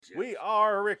We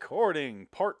are recording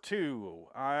part 2.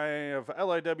 I have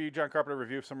LIW John Carpenter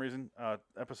review for some reason.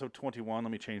 Episode 21.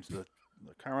 Let me change the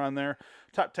camera on there.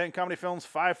 Top 10 comedy films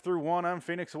 5 through 1. I'm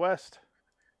Phoenix West.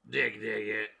 Dig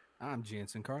it. I'm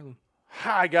Jansen Carlin.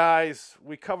 Hi guys.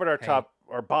 We covered our Hey.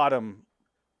 our bottom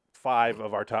 5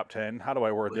 of our top 10. How do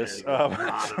I word this? How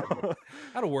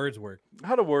do words work?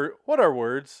 What are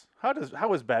words? How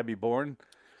was Babby born?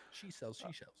 She sells.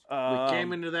 We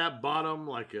came into that bottom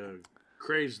like a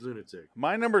crazed lunatic.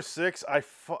 My number 6, I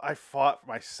fought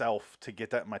myself to get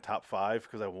that in my top 5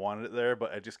 because I wanted it there,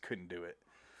 but I just couldn't do it.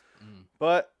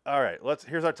 But all right,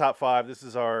 here's our top 5. This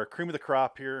is our cream of the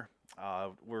crop here.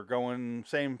 We're going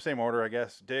same order, I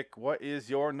guess. Dick, what is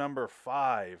your number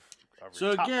 5?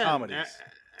 So top again, comedies?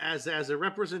 as a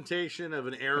representation of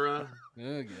an era.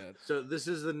 Oh god. So this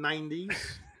is the 90s.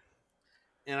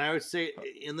 And I would say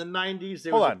in the 90s,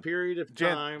 there Hold was on. a period of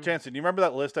time. Jansen, do you remember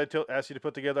that list I asked you to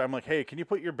put together? I'm like, hey, can you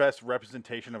put your best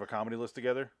representation of a comedy list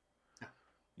together?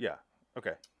 Yeah.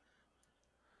 Okay.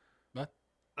 What?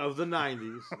 Of the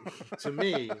 90s, to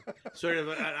me, sort of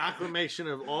an acclamation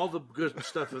of all the good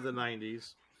stuff of the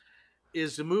 90s,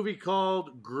 is a movie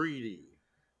called Greedy.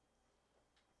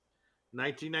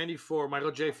 1994,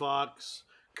 Michael J. Fox,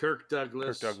 Kirk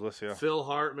Douglas, yeah. Phil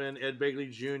Hartman, Ed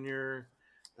Begley Jr.,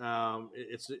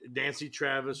 it's Nancy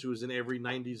Travis, who was in every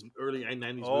early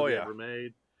 90s movie ever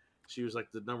made. She was like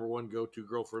the number one go-to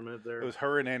girl for a minute there. It was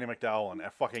her and Annie McDowell in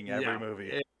fucking every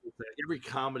movie. Every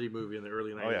comedy movie in the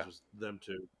early 90s was them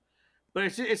too. But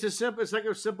it's like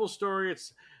a simple story.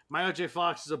 It's Michael J.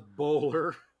 Fox is a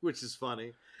bowler, which is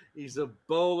funny. He's a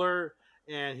bowler,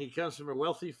 and he comes from a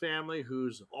wealthy family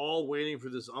who's all waiting for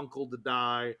this uncle to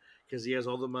die because he has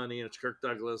all the money, and it's Kirk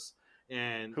Douglas.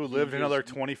 And who lived another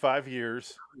 25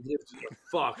 years.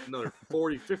 Another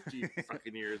 40, 50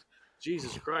 fucking years.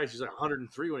 Jesus Christ, he's like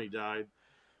 103 when he died.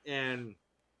 And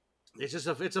it's just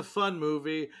it's a fun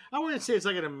movie. I wouldn't say it's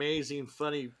like an amazing,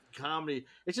 funny comedy.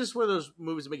 It's just one of those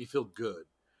movies that make you feel good.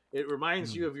 It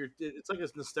reminds you of it's like a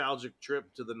nostalgic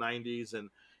trip to the 90s, and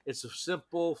it's a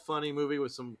simple, funny movie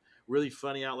with some really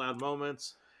funny out loud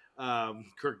moments.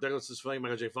 Kirk Douglas is funny.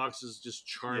 Michael J. Fox is just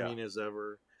charming as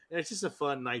ever. And it's just a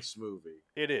fun, nice movie.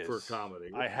 It is for comedy.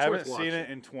 I haven't seen it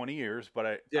in 20 years, but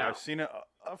I've seen it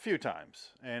a few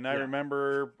times, and I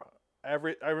remember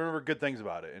good things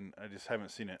about it, and I just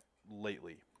haven't seen it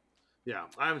lately. Yeah,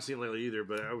 I haven't seen it lately either,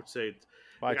 but I would say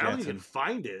I don't even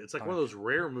find it. It's like one of those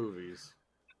rare movies.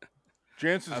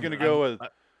 Jansen's going to go with.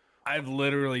 I've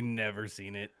literally never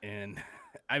seen it, and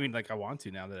I mean, like I want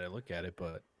to now that I look at it,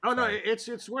 but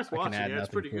it's worth watching. Yeah, it's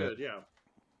pretty good. Yeah.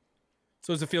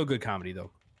 So it's a feel good comedy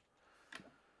though.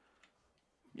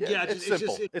 Yeah, it's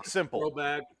simple. It's simple.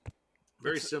 Throwback,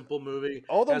 very simple movie.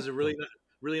 Has a really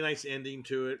nice ending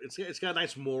to it. It's got a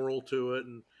nice moral to it,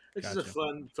 and it's just a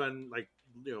fun like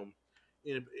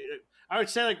I would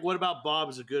say like What About Bob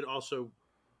is a good also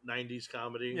 90s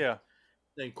comedy. Yeah.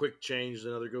 And Quick Change is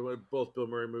another good one. Both Bill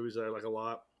Murray movies that I like a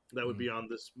lot. That would be on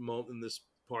this in this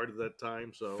part of that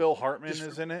time. So Phil Hartman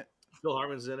is in it. Phil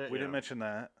Hartman's in it. We didn't mention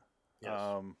that.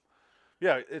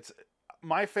 Yes. It's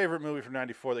my favorite movie from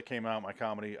 '94 that came out. My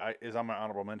comedy is on my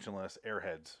honorable mention list.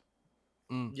 Airheads.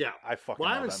 Yeah, I fucking. Well,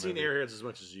 I haven't seen Airheads as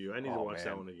much as you. I need to watch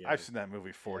that one again. I've seen that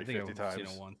movie 40, 50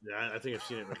 times. Yeah, I think I've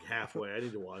seen it like halfway. I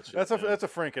need to watch it. That's a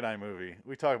Frank and I movie.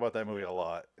 We talk about that movie a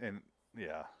lot, and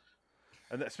yeah.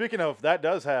 And speaking of, that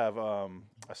does have a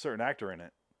certain actor in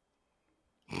it.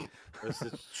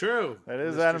 It's true. That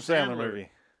is Mr. Adam Sandler movie,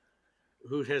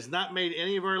 who has not made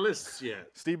any of our lists yet.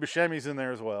 Steve Buscemi's in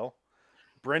there as well.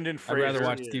 Brendan Fraser. I'd rather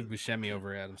watch Steve Buscemi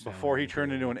over Adam Sandler before he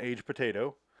turned into an aged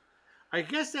potato. I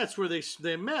guess that's where they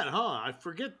met, huh? I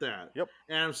forget that. Yep.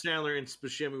 Adam Sandler and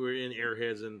Buscemi were in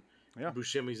Airheads, and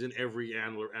Buscemi's in every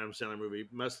Adam Sandler movie.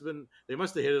 They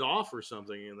must have hit it off or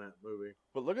something in that movie.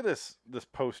 But look at this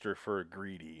poster for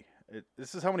Greedy.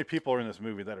 This is how many people are in this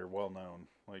movie that are well known.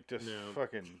 Like just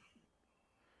fucking.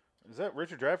 Is that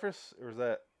Richard Dreyfuss or is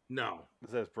that? No.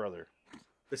 Is that his brother?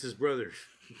 That's his brother.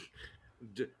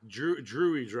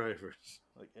 Drewy Dreyfuss.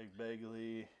 Like Ed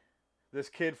Begley. This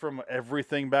kid from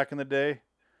Everything back in the day.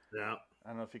 Yeah. I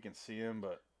don't know if you can see him,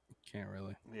 but can't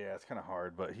really. Yeah, it's kind of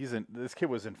hard, but this kid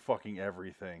was in fucking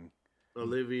Everything.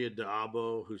 Olivia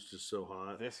d'Abo, who's just so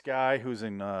hot. This guy who's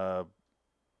in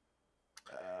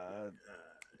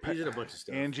he's in a bunch of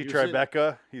stuff. Angie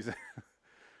Tribeca.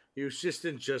 He was just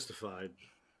in Justified.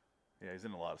 Yeah, he's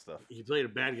in a lot of stuff. He played a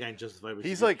bad guy in Justified. But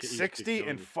he's like 60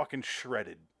 and fucking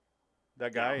shredded.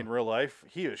 That guy in real life,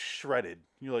 he is shredded.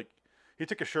 You're like, he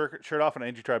took a shirt off on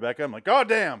Angie Tribeca. I'm like, God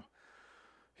damn.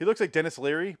 He looks like Dennis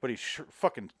Leary, but he's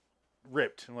fucking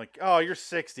ripped. I'm like, oh, you're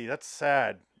 60. That's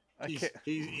sad. I He's, can't.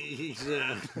 he's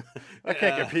I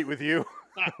can't compete with you.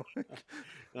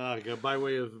 by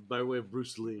way of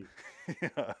Bruce Lee.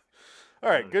 Yeah. All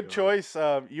right, Oh, good God. choice.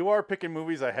 You are picking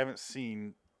movies I haven't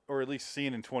seen, or at least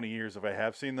seen in 20 years if I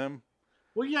have seen them.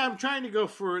 Well, yeah, I'm trying to go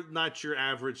for not your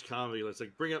average comedy. Let's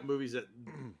like bring up movies that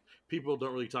people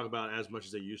don't really talk about as much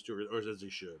as they used to, or as they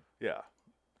should. Yeah.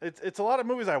 It's a lot of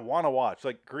movies I want to watch.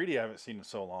 Like Greedy, I haven't seen in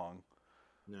so long.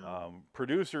 No,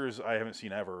 Producers, I haven't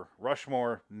seen ever.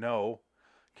 Rushmore, no.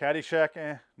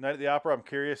 Caddyshack, Night at the Opera, I'm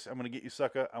curious. I'm going to get you,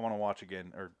 sucker. I want to watch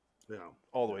again, or yeah,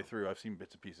 all the way through. I've seen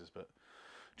bits and pieces, but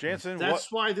Jansen,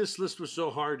 that's why this list was so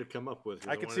hard to come up with.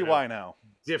 I can wanted see to why have now.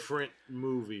 different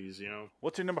movies,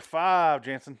 What's your number 5,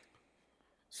 Jansen?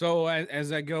 So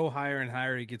as I go higher and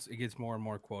higher, it gets more and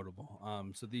more quotable.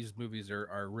 So these movies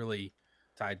are really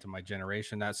tied to my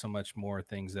generation, not so much more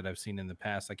things that I've seen in the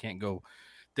past. I can't go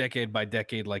decade by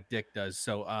decade like Dick does.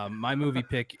 So my movie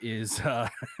pick is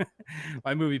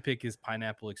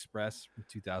Pineapple Express from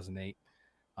 2008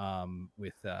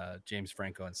 with James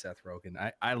Franco and Seth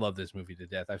Rogen. I love this movie to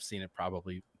death. I've seen it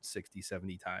probably 60,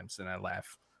 70 times, and I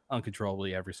laugh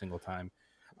uncontrollably every single time.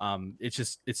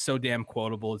 It's so damn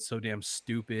quotable. It's so damn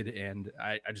stupid, and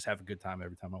I just have a good time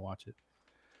every time I watch it.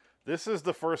 This is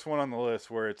the first one on the list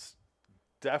where it's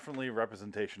definitely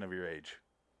representation of your age.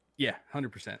 Yeah,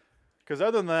 100%. Because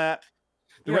other than that,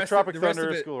 The rest Tropic of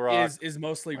Thunder, it School of Rock is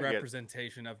mostly I get it.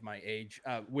 representation of my age,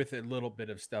 with a little bit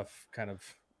of stuff kind of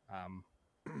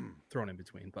thrown in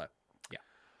between. But yeah,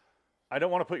 I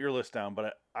don't want to put your list down,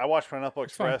 but I watched Pineapple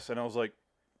It's fine. Express and I was like,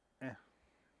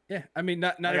 yeah. I mean,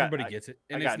 not everybody gets it,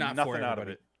 and I it's got not nothing for out of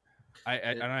everybody.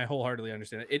 it. And I wholeheartedly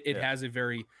understand it. It Yeah. has a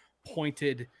very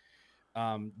pointed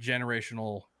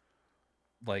generational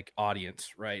like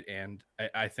audience, right? And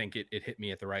I think it hit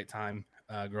me at the right time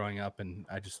growing up, and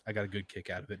I got a good kick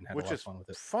out of it and had a Which lot of is fun with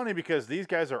it. funny because these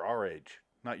guys are our age,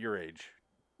 not your age.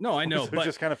 No, I know, Which but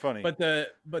is kind of funny. But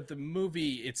the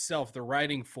movie itself, the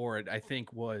writing for it, I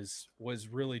think was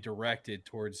really directed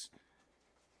towards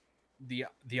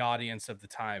the audience of the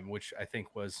time, which I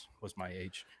think was my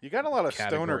age. You got a lot of stoner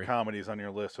category. comedies on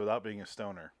your list without being a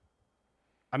stoner.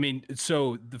 I mean,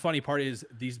 so the funny part is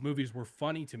these movies were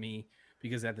funny to me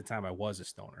because at the time I was a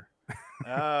stoner.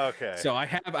 Okay. So I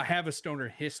have a stoner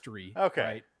history. Okay.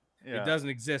 Right? Yeah. It doesn't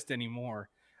exist anymore,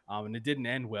 and it didn't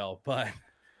end well. But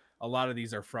a lot of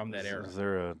these are from that era. Is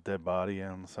there a dead body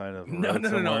on the side of the No. road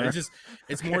somewhere?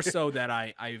 It's more so that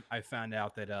I found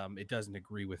out that it doesn't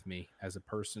agree with me as a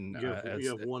person. you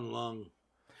have one lung.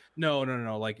 No.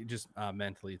 Like just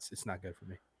mentally, it's not good for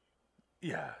me.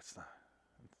 Yeah, it's not.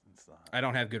 It's not. I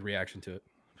don't have good reaction to it.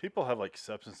 People have like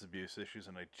substance abuse issues,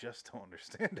 and I just don't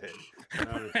understand it. I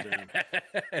understand.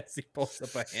 As he pulls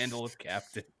up a handle of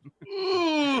Captain.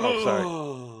 Oh,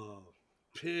 sorry.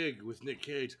 Pig with Nick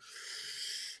Cage.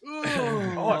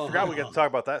 Oh, I forgot we got to talk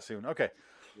about that soon. Okay.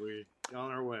 We're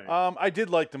on our way. I did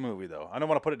like the movie though. I don't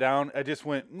want to put it down. I just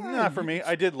went not for me.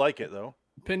 I did like it though.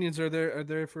 Opinions are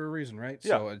there for a reason, right?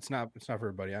 Yeah. So it's not for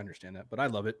everybody. I understand that, but I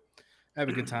love it. I have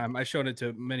a good time. I showed it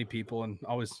to many people and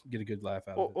always get a good laugh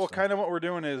out of it. Well, so. kind of what we're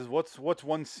doing is what's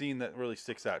one scene that really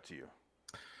sticks out to you?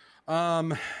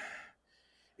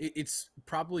 It's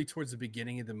probably towards the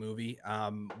beginning of the movie,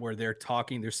 where they're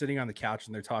sitting on the couch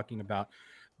and they're talking about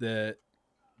the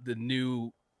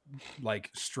new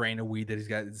like strain of weed that he's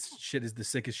got. This shit is the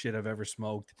sickest shit I've ever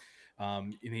smoked.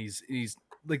 And he's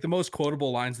like the most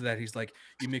quotable lines of that. He's like,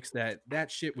 you mix that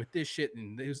shit with this shit,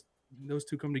 and those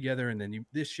two come together, and then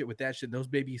this shit with that shit. Those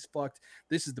babies fucked.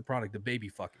 This is the product, the baby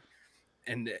fucking.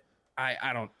 And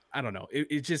I don't know.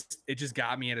 It just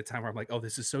got me at a time where I'm like, oh,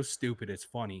 this is so stupid. It's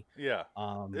funny. Yeah.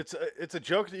 It's a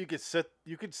joke that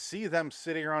you could see them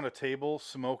sitting around a table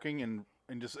smoking and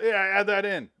just add that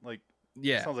in. Like,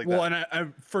 yeah. sounds like well, that. and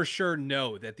I for sure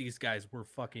know that these guys were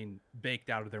fucking baked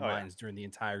out of their minds during the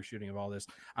entire shooting of all this.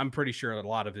 I'm pretty sure a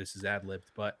lot of this is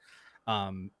ad-libbed, but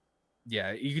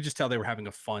yeah, you could just tell they were having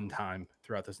a fun time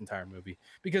throughout this entire movie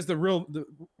because the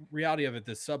reality of it,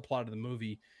 the subplot of the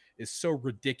movie is so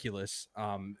ridiculous,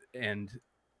 and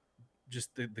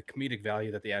just the comedic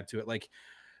value that they add to it. Like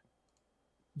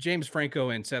James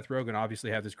Franco and Seth Rogen obviously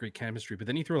have this great chemistry, but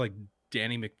then you throw like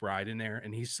Danny McBride in there,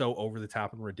 and he's so over the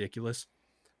top and ridiculous.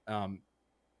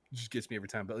 Just gets me every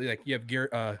time. But like you have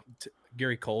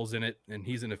Gary Cole's in it, and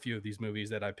he's in a few of these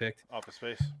movies that I picked.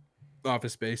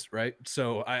 Office Space, right?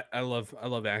 So I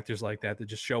love actors like that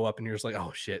just show up and you're just like,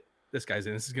 oh shit, this guy's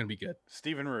in. This is gonna be good.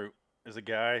 Stephen Root is a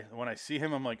guy. When I see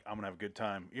him, I'm like, I'm gonna have a good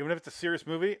time. Even if it's a serious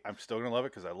movie, I'm still gonna love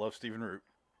it because I love Stephen Root.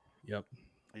 Yep,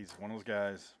 he's one of those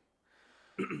guys.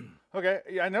 Okay,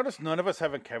 yeah, I noticed none of us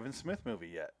have a Kevin Smith movie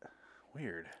yet.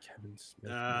 Weird. Kevin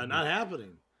Smith. Not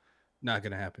happening. Not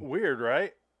gonna happen. Weird,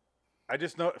 right? I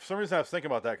just know for some reason I was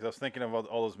thinking about that because I was thinking about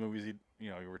all those movies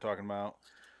you were talking about.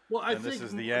 Well, I And think this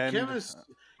is the end.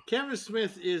 Kevin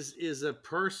Smith is a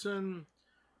person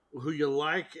who you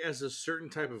like as a certain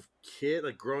type of kid,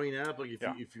 like growing up, like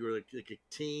if you were like a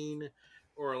teen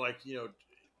or like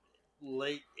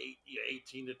late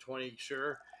 18 to 20,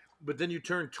 sure, but then you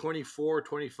turn 24,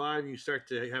 25, and you start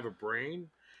to have a brain,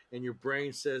 and your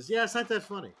brain says, "Yeah, it's not that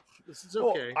funny. This is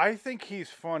okay." Well, I think he's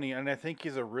funny, and I think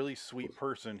he's a really sweet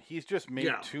person. He's just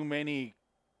made too many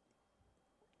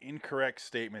incorrect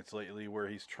statements lately where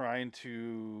he's trying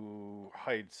to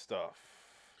hide stuff.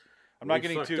 I'm not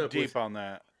getting too deep on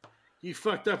that. He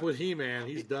fucked up with He-Man.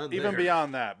 He's done. Even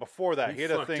beyond that, before that, he had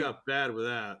a thing up bad with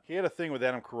that. He had a thing with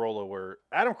Adam Carolla where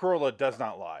Adam Carolla does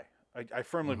not lie. I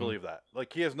firmly believe that.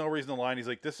 Like, he has no reason to lie. And he's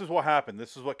like, "This is what happened.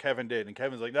 This is what Kevin did." And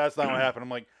Kevin's like, "That's not what happened." I'm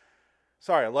like,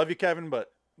 "Sorry, I love you, Kevin,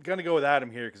 but I'm gonna go with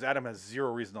Adam here because Adam has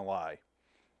zero reason to lie."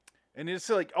 And it's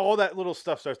like all that little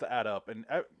stuff starts to add up. And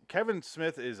Kevin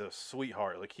Smith is a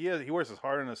sweetheart. Like, he wears his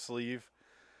heart on his sleeve.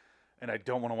 And I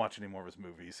don't want to watch any more of his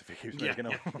movies if he keeps making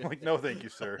them. I'm like, no, thank you,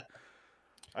 sir.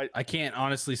 I can't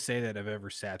honestly say that I've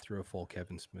ever sat through a full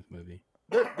Kevin Smith movie.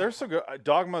 They're so good.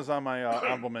 Dogma's on my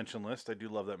honorable mention list. I do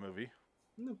love that movie.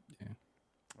 Yeah.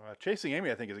 Chasing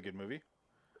Amy, I think, is a good movie.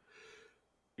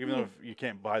 Even though you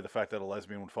can't buy the fact that a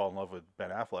lesbian would fall in love with Ben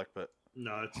Affleck, but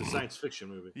no, it's a science fiction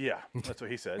movie. Yeah, that's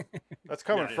what he said. That's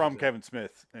coming from Kevin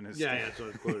Smith and his. Yeah, that's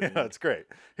what I quoted. Yeah, it's great.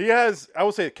 He has. I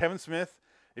will say, Kevin Smith.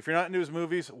 If you're not into his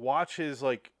movies, watch his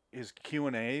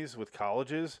Q&As with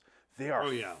colleges. They are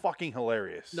fucking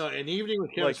hilarious. No, an evening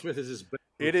with Kevin Smith is his best.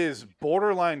 It is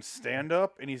borderline stand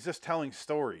up, and he's just telling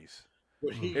stories.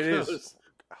 Is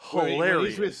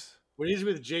hilarious. When he's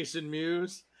with Jason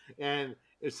Mewes, and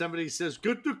if somebody says,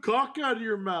 "Get the cock out of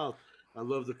your mouth," I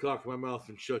love the cock in my mouth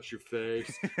and shut your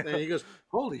face. And he goes,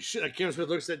 "Holy shit!" And Kevin Smith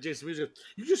looks at Jason Mewes and goes,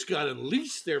 "You just got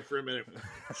unleashed there for a minute.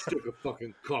 Stick a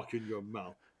fucking cock in your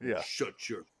mouth. Yeah, shut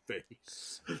your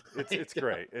face." It's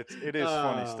great. It is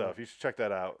funny stuff. You should check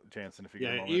that out, Jansen, if you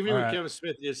get a moment. Even with Kevin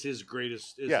Smith is his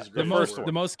greatest.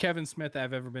 The most Kevin Smith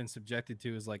I've ever been subjected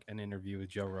to is like an interview with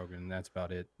Joe Rogan, and that's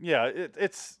about it. Yeah,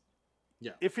 it's.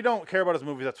 Yeah. If you don't care about his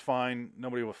movies, that's fine.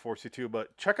 Nobody will force you to.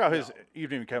 But check out his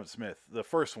Evening with Kevin Smith, the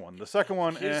first one. The second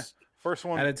one, first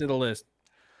one. Add it to the list.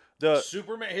 His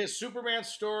Superman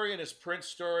story and his Prince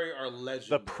story are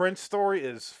legendary. The Prince story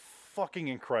is fucking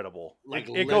incredible.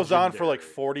 It goes on for like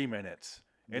 40 minutes,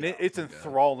 and it's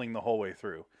enthralling the whole way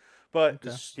through. But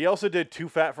he also did Too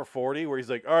Fat for 40, where he's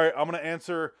like, "All right, I'm gonna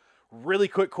answer really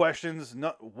quick questions,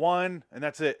 one, and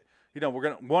that's it. We're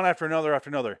gonna one after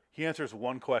another. He answers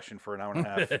one question for an hour and a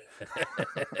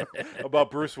half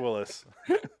about Bruce Willis.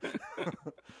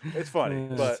 It's funny,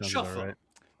 but right.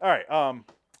 All right.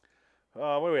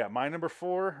 What do we got? My number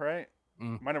 4, right?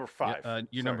 My number 5.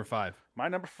 Your number 5. My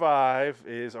number 5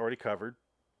 is already covered.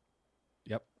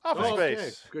 Yep. Office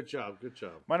Space. Okay. Good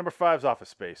job. My number 5 is Office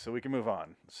Space, so we can move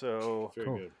on. So very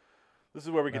good. This is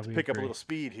where we get to pick up a little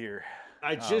speed here.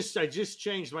 I just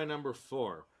changed my number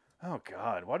 4. Oh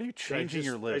God! Why are you changing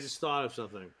your list? I just thought of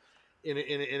something. In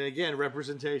again,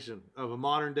 representation of a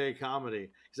modern day comedy.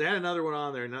 Because I had another one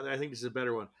on there. I think this is a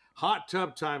better one. Hot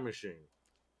Tub Time Machine.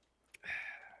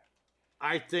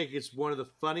 I think it's one of the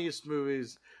funniest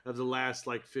movies of the last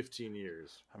 15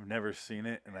 years. I've never seen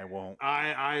it, and I won't.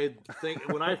 I think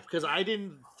because I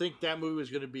didn't think that movie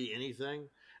was going to be anything,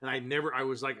 and I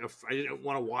didn't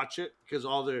want to watch it because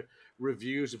all the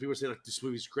reviews and people say this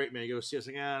movie's great, man. You go see it. I was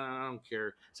like, I don't care.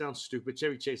 It sounds stupid.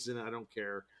 Chevy Chase is in it. I don't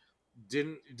care.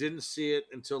 Didn't see it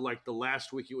until the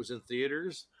last week it was in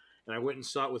theaters, and I went and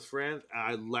saw it with friends.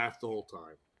 I laughed the whole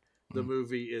time. The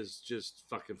movie is just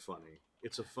fucking funny.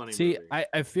 It's a funny movie.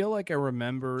 I feel like I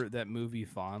remember that movie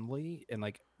fondly and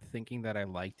thinking that I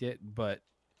liked it, but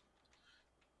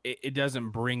it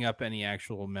doesn't bring up any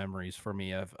actual memories for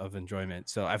me of enjoyment.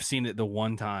 So I've seen it the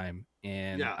one time,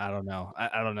 and I don't know.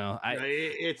 I don't know.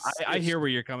 I hear where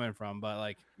you're coming from,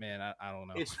 but man, I don't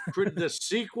know. It's the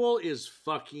sequel is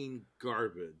fucking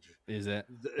garbage. Is it?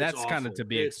 That's kind of to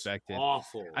be expected.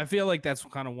 Awful. I feel like that's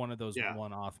kind of one of those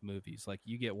one-off movies.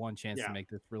 You get one chance to make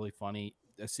this really funny.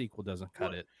 A sequel doesn't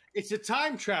cut it. It's a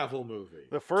time travel movie.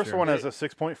 The first one has a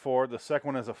 6.4. The second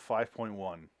one has a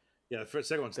 5.1. Yeah, the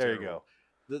second one's there. Terrible. You go.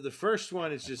 The first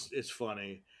one is it's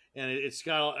funny, and it's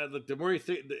got the more you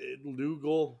think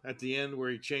Lugal at the end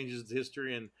where he changes the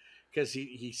history and because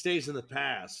he stays in the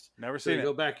past. Never seen it.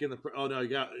 Go back in the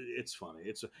it's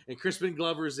funny. And Crispin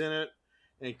Glover's in it,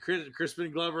 and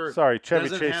Crispin Glover. Sorry, Chevy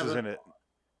Chase is in it.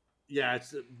 Yeah,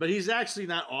 but he's actually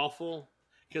not awful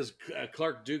because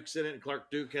Clark Duke's in it, and Clark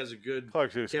Duke has a good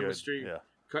chemistry. Good. Yeah.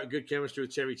 good chemistry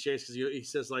with Chevy Chase because he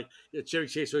says like Chevy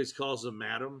Chase always calls him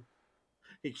Madam.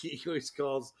 He always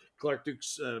calls Clark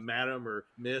Dukes Madam or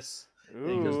Miss. And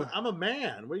he goes, "I'm a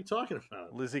man. What are you talking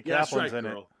about?" Lizzie Kaplan's in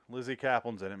it. Lizzie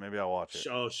Kaplan's in it. Maybe I'll watch it.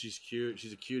 Oh, she's cute.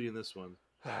 She's a cutie in this one.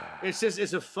 It's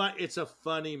a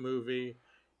funny movie.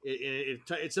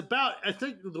 It's about. I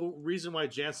think the reason why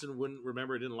Jansen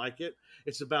didn't like it.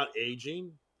 It's about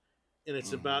aging, and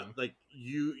it's about like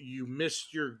you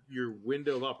missed your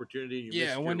window of opportunity.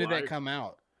 When did that come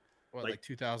out? What, like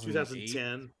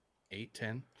 2010?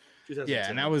 10? Yeah,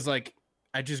 and I was like,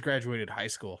 I just graduated high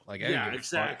school. Like,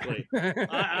 exactly.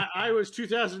 I was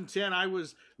 2010. I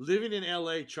was living in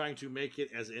LA trying to make it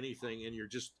as anything, and you're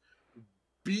just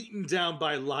beaten down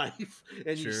by life.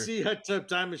 And you see Hot Tub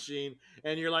Time Machine,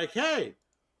 and you're like, hey,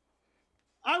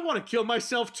 I want to kill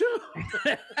myself too.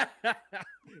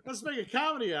 Let's make a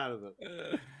comedy out of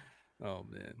it. Oh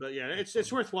man! But yeah,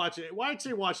 it's worth watching. Why I'd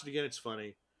say watch it again. It's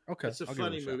funny. Okay, it's a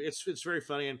funny movie. It's very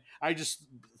funny, and I just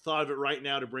thought of it right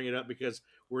now to bring it up because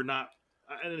we're not.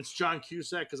 And it's John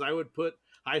Cusack because I would put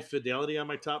High Fidelity on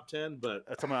my top 10. But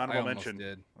that's on my honorable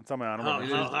mention. That's on my honorable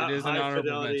mention. It is an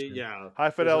honorable mention. Yeah, High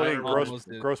Fidelity and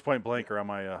Grosse Pointe Blank are on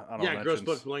my honorable mentions. Grosse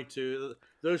Pointe Blank too.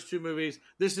 Those two movies.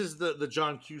 This is the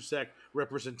John Cusack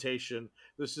representation.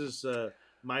 This is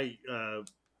my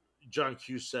John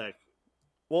Cusack.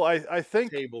 Well, I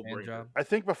think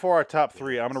before our top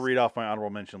 3, I'm going to read off my honorable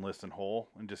mention list in whole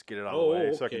and just get it out of the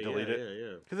way so I can delete it.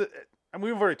 Yeah. Because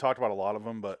we've already talked about a lot of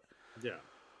them, but yeah.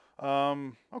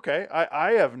 Okay.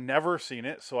 I have never seen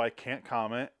it, so I can't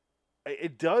comment.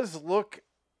 It does look.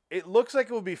 It looks like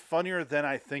it would be funnier than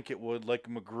I think it would. Like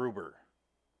MacGruber.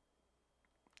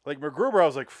 Like MacGruber, I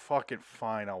was like, "Fucking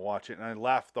fine, I'll watch it," and I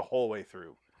laughed the whole way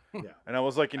through. Yeah. And I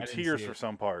was like in tears for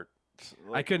some part.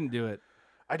 Like, I couldn't do it.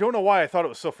 I don't know why I thought it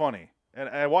was so funny, and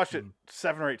I watched it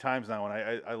 7 or 8 times now,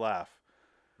 and I laugh.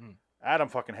 Adam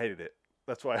fucking hated it.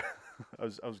 That's why I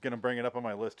was gonna bring it up on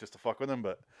my list just to fuck with him,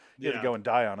 but he had to go and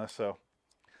die on us. So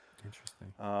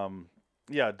interesting.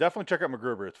 Yeah, definitely check out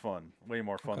MacGruber. It's fun. Way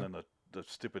more fun than the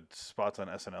stupid spots on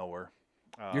SNL were.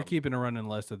 You're keeping a running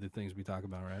list of the things we talk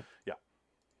about, right? Yeah.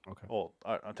 Okay. Well,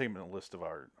 I'm taking a list of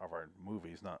our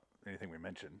movies, not anything we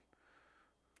mentioned.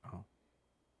 Oh.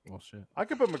 Well, shit. I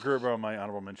could put MacGruber on my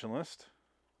honorable mention list.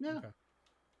 Yeah. Okay.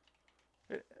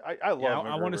 I love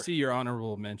MacGruber. I want to see your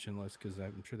honorable mention list because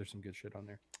I'm sure there's some good shit on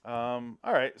there. All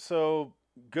right. So,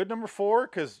 good number 4,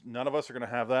 because none of us are going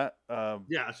to have that. Yeah,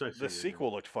 that's what I figured. The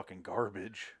sequel looked fucking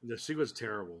garbage. The sequel's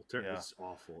terrible. It's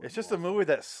awful. It's just a movie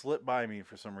that slipped by me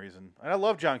for some reason. And I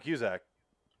love John Cusack.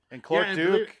 And Clark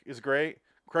Duke is great.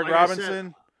 Craig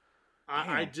Robinson.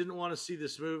 I didn't want to see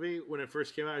this movie when it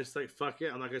first came out. I was like, fuck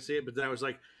it, I'm not going to see it. But then I was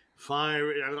like, fine.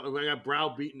 I got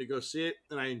browbeaten to go see it,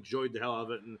 and I enjoyed the hell out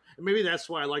of it. And maybe that's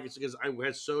why I like it, because I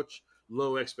had such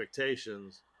low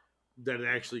expectations that it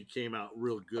actually came out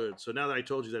real good. So now that I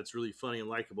told you that's really funny and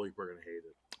likable, you're probably going to hate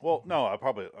it. Well, no, I'm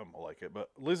gonna like it. But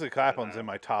Lizzie Kaplan's in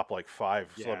my top 5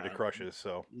 celebrity crushes.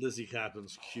 So Lizzie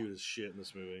Kaplan's cute as shit in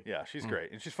this movie. Yeah, she's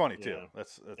great, and she's funny too.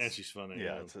 And she's funny.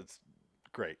 Yeah, it's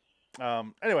great.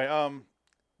 Anyway,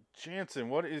 Jansen,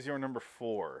 what is your number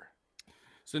 4?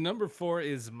 So number 4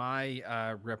 is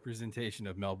my representation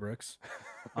of Mel Brooks.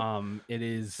 It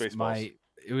is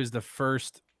it was the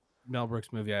first Mel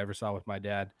Brooks movie I ever saw with my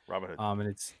dad. Robin Hood. And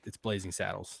it's Blazing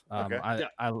Saddles. Okay.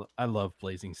 I love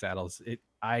Blazing Saddles.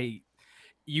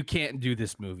 You can't do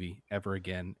this movie ever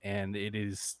again, and it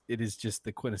is just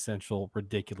the quintessential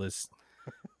ridiculous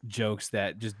jokes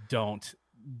that just don't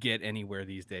get anywhere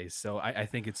these days. So I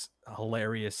think it's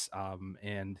hilarious,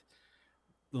 and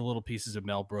the little pieces of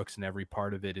Mel Brooks and every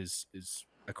part of it is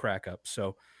a crack up.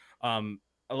 So I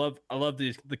love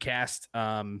the cast.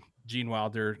 Gene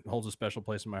Wilder holds a special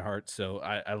place in my heart, so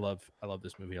I love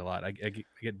this movie a lot. I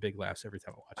get big laughs every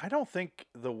time I watch it. I don't think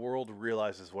the world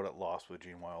realizes what it lost with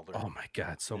Gene Wilder. Oh my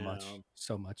god, so much.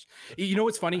 You know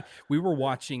what's funny? We were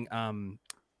watching that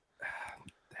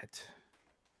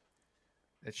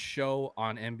show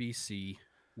on NBC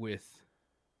with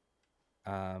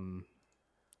Law and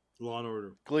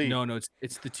Order. Glee. No,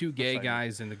 it's the 2 gay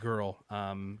guys and the girl.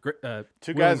 2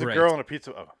 guys, a girl, and a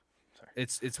pizza. Oh, sorry.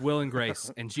 It's Will and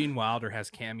Grace, and Gene Wilder has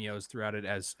cameos throughout it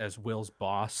as Will's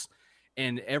boss,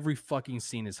 and every fucking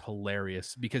scene is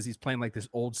hilarious because he's playing like this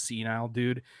old senile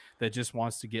dude that just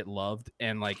wants to get loved,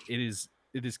 and like it is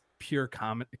pure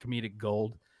comedic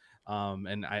gold.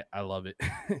 And I love it.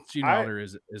 Gene Wilder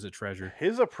is a treasure.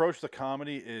 His approach to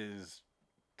comedy is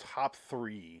top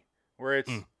 3, where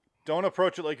it's don't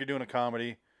approach it like you're doing a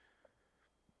comedy.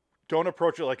 Don't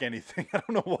approach it like anything. I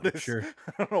don't know what it is. Sure.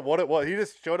 I don't know what it was. He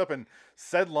just showed up and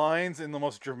said lines in the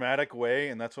most dramatic way,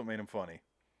 and that's what made him funny.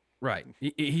 Right.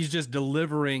 He's just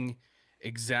delivering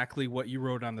exactly what you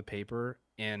wrote on the paper,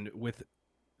 and with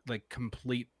like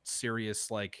complete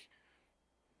serious like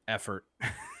effort.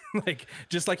 Like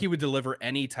just like he would deliver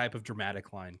any type of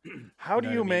dramatic line. How You do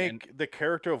know you what I mean? make the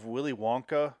character of Willy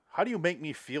Wonka? How do you make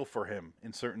me feel for him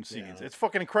in certain scenes? Yeah. It's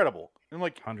fucking incredible. And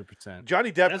like 100%.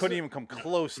 Johnny Depp That's couldn't a- even come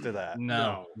close to that.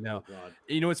 No. Oh, God.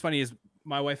 You know what's funny is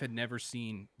my wife had never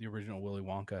seen the original Willy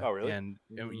Wonka. Oh, really? And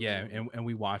yeah, and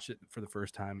we watched it for the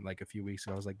first time like a few weeks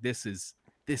ago. I was like, this is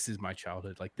my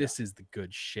childhood. Like this is the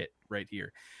good shit right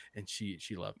here. And she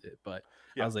loved it. But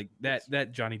Yeah. I was like,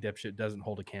 that Johnny Depp shit doesn't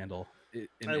hold a candle.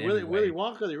 Willy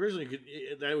Wonka, the original,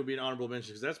 that would be an honorable mention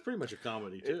because that's pretty much a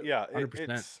comedy too. Yeah,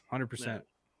 100%. 100%.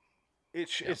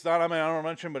 it's not on my honorable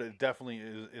mention, but it definitely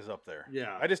is up there.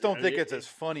 Yeah. I just don't I think mean, it's as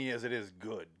funny as it is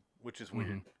good, which is weird.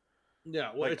 Mhm.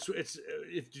 Yeah, well, Like- it's.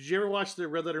 Did you ever watch the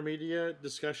Red Letter Media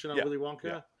discussion on Yeah, Willy Wonka?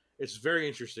 yeah. It's very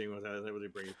interesting with how they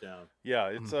bring it down. Yeah,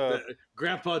 it's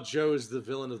Grandpa Joe is the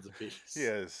villain of the piece. he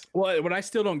is Well, what I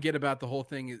still don't get about the whole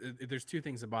thing is there's two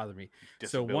things that bother me.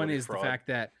 So one disability is fraud. the fact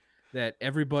that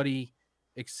everybody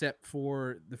except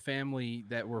for the family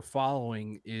that we're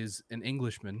following is an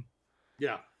Englishman,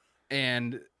 Yeah,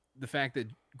 and the fact that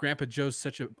Grandpa Joe's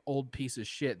such an old piece of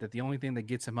shit that the only thing that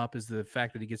gets him up is the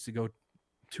fact that he gets to go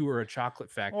tour a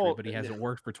chocolate factory, Well, but he hasn't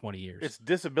worked for 20 years. It's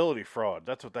disability fraud.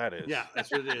 That's what that is. yeah,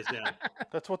 that's what it is. Yeah,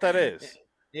 That's what that is.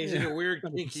 he's in a weird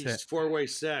kinky 100%. four-way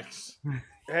sex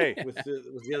Hey, with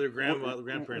the other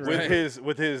grandparents.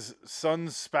 with his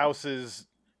son's spouse's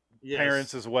Yes.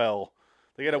 parents as well.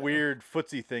 They got a weird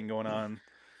footsie thing going on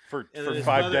for And then his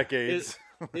 5 mother- decades.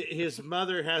 His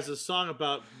mother has a song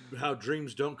about how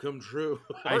dreams don't come true.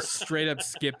 I straight up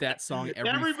skip that song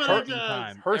every Everybody fucking does.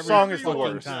 time. Her Every song is the fucking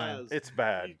worst. time. It's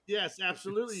bad. Yes,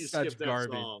 absolutely. You Such skip that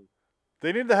garbage. song.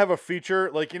 They need to have a feature,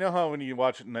 like, you know how when you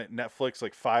watch Netflix,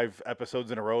 like 5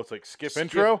 episodes in a row, it's like skip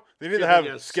intro? They need to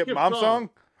have skip mom song.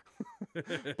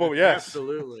 But yes,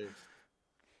 Absolutely.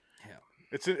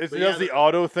 it But does yeah, the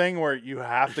auto thing where you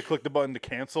have to click the button to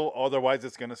cancel, otherwise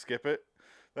it's going to skip it.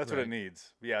 That's what it Right.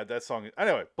 needs. Yeah, that song.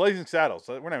 Anyway, Blazing Saddles.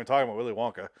 We're not even talking about Willy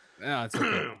Wonka. No, it's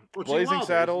okay. Well, Gene Blazing Wilder,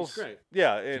 Saddles. he's great.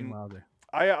 Yeah, Gene and Wilder.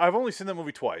 I've only seen that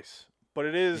movie twice, but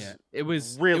it is Yeah, it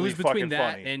was really between fucking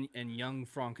that funny. and Young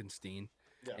Frankenstein,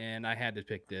 Yeah. and I had to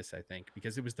pick this, I think,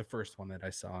 because it was the first one that I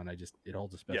saw, and it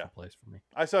holds a special Yeah. place for me.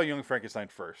 I saw Young Frankenstein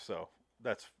first, so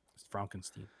that's It's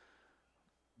Frankenstein.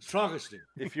 Frankenstein.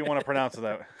 if you want to pronounce it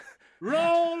that.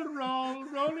 Roll, roll,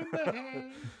 roll in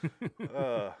the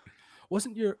hay.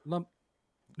 Wasn't your lump?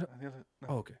 No.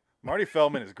 Oh, okay. Marty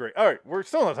Feldman is great. All right, we're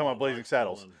still not talking about Blazing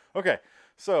Saddles. Okay,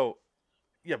 so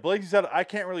yeah, Blazing Saddles. I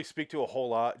can't really speak to a whole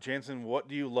lot. Jansen, what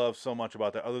do you love so much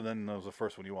about that, other than that was the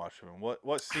first one you watched? I mean,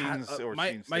 what scenes or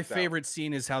my scenes? my stick out? favorite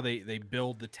scene is how they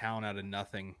build the town out of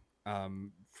nothing,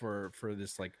 for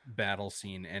this like battle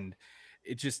scene, and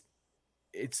it just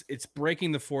it's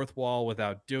breaking the fourth wall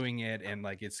without doing it, and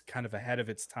like it's kind of ahead of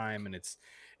its time, and it's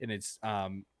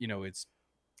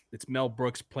it's Mel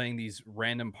Brooks playing these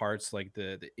random parts like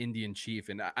the Indian chief,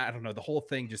 and I don't know, the whole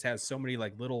thing just has so many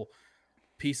like little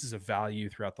pieces of value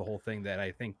throughout the whole thing that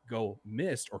I think go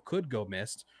missed or could go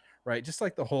missed, right? Just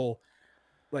like the whole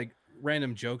like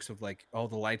random jokes of like, oh,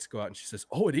 the lights go out and she says,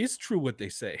 oh, it is true what they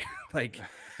say. Like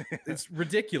it's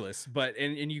ridiculous, but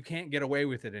and you can't get away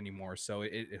with it anymore. So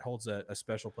it holds a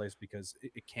special place because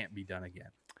it can't be done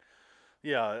again.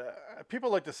 Yeah,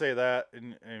 people like to say that,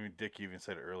 and I mean, Dick even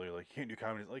said it earlier. Like, you can't do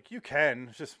comedy. Like, you can,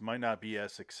 it just might not be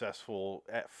as successful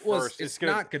at Well, first. it's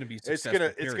not going to be It's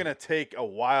successful. it's gonna take a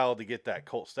while to get that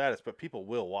cult status, but people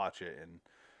will watch it. And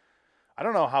I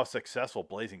don't know how successful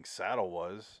Blazing Saddle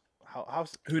was. How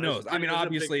Who knows? I mean,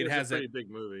 obviously, it it has a pretty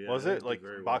big movie. Yeah, was it like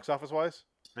box office wise?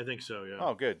 I think so. Yeah.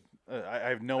 Oh, good. I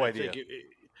have no idea.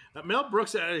 Think Mel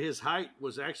Brooks at his height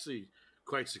was actually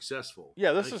quite successful.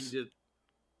 Yeah, I think he did.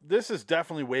 This is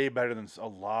definitely way better than a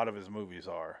lot of his movies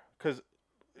are. Because,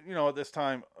 you know, at this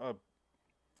time,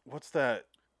 what's that?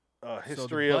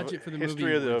 History of budget for the History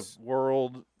movie of the was-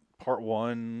 World Part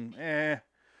 1.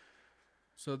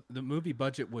 So the movie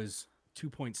budget was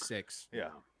 2.6, Yeah.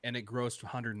 and it grossed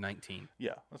 119.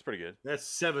 Yeah, that's pretty good. That's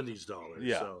 $70 dollars.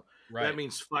 Yeah. So Right. that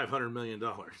means $500 million.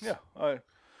 Yeah.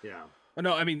 Yeah. Oh,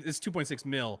 no, I mean it's 2.6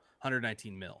 mil,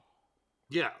 119 mil.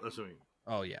 Yeah. That's what I mean.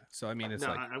 Oh yeah. So I mean it's no,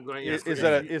 like I'm going. Is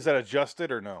yeah, that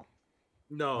adjusted or no?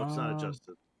 No, it's not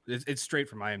adjusted. it's straight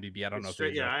from IMDb. I don't know if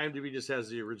Straight, they yeah, IMDb just has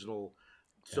the original.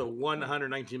 So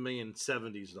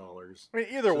 $119,070,000. I mean,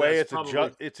 either So way, that's it's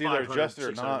probably it's either $500, adjusted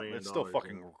or $600 not. million, It's still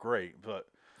fucking you know. great. But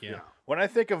yeah. when I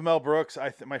think of Mel Brooks,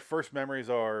 my first memories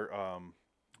are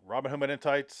Robin Hood Men in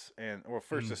Tights, and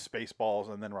first is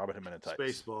Spaceballs, and then Robin Hood Men in Tights.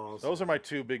 Spaceballs. Those are my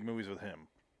two big movies with him.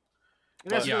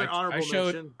 And that's Yeah, an honorable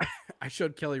mention. I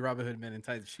showed Kelly Robin Hood Men in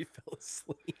Tights. She fell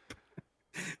asleep,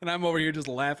 and I'm over here just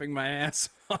laughing my ass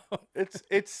off.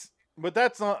 But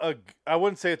that's not I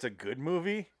wouldn't say it's a good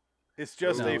movie. It's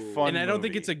just a fun and I don't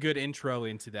think movie. it's a good intro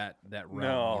into that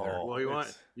realm either. Well,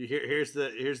 here's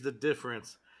the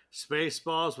difference.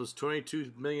 Spaceballs was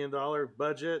 $22 million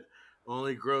budget,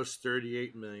 only grossed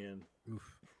 $38 million.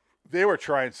 Oof. They were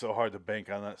trying so hard to bank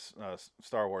on that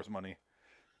Star Wars money.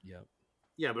 Yep.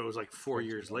 Yeah, but it was like 4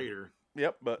 years later.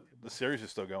 Yep, but the series is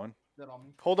still going. Is that all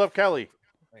me? Hold up, Kelly.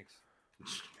 Thanks.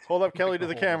 Hold up, Kelly, to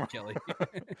the Hold camera. up, Kelly.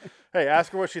 Hey,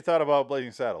 ask her what she thought about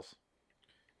Blazing Saddles.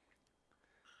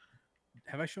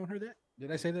 Have I shown her that?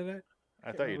 Did I say that?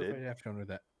 I thought you If did. I have shown her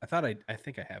that. I thought I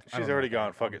think I have. I She's don't know already if I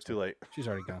have. gone. Fuck it, too late. She's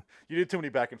already gone. You did too many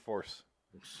back and forths.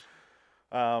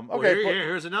 Well, Okay.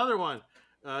 here's another one.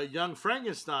 Young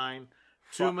Frankenstein,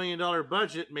 $2 million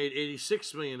budget, made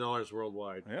 $86 million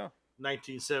worldwide. Yeah.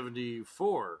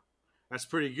 1974. That's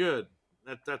pretty good.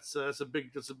 That's a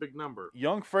big number.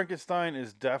 Young Frankenstein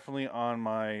is definitely on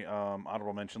my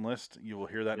honorable mention list. You will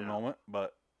hear that in a moment.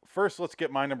 But first, let's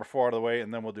get my number 4 out of the way,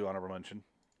 and then we'll do honorable mention.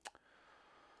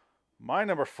 My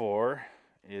number 4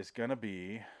 is going to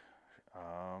be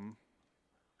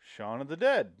Shaun of the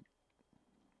Dead.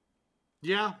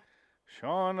 Yeah.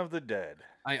 Shaun of the Dead.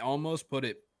 I almost put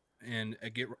it, and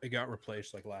it got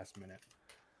replaced like last minute.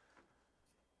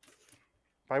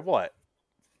 By what?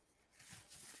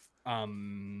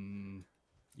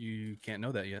 You can't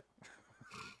know that yet.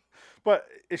 But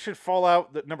it should fall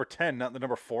out the number 10, not the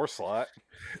number 4 slot.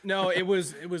 No, it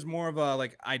was more of a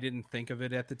like I didn't think of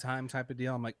it at the time type of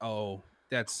deal. I'm like, oh,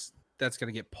 that's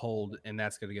gonna get pulled and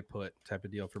that's gonna get put type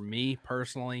of deal for me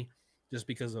personally, just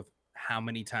because of how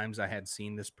many times I had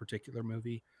seen this particular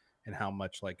movie and how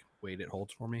much like weight it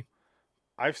holds for me.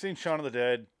 I've seen Shaun of the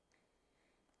Dead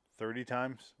 30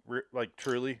 times, like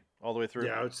truly all the way through.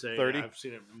 Yeah, I would say 30. I've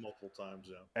seen it multiple times.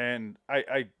 Yeah. And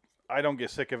I don't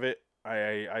get sick of it.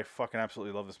 I fucking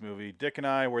absolutely love this movie. Dick and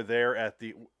I were there at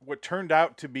what turned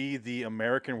out to be the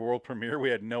American world premiere.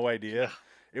 We had no idea.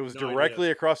 It was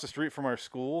directly across the street from our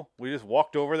school. We just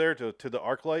walked over there to the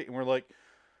ArcLight, and we're like,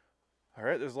 all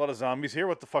right, there's a lot of zombies here.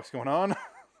 What the fuck's going on?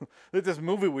 This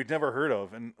movie we'd never heard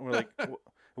of. And we're like,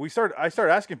 I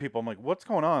started asking people, I'm like, what's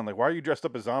going on? Like, why are you dressed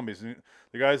up as zombies? And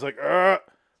the guy's like,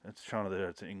 it's Shaun of the Dead.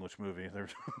 It's an English movie. I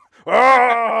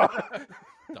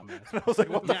was like,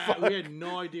 what the fuck? We had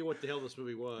no idea what the hell this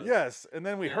movie was. Yes, and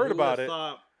then we heard about it.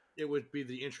 Thought it would be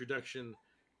the introduction,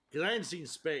 because I hadn't seen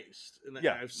Spaced, and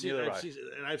Yeah, I've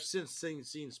since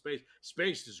seen Spaced.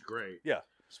 Spaced is great. Yeah,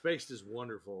 Spaced is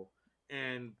wonderful,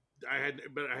 and I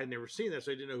had never seen that,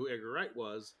 so I didn't know who Edgar Wright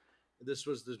was. This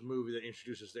was this movie that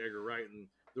introduced us to Edgar Wright, and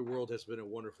the world has been a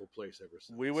wonderful place ever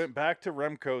since. We went back to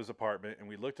Remco's apartment and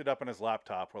we looked it up on his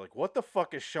laptop. We're like, what the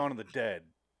fuck is Shaun of the Dead?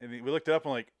 And we looked it up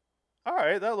and like, all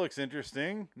right, that looks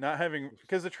interesting.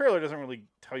 Because the trailer doesn't really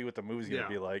tell you what the movie's going to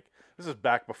be like. This is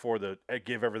back before the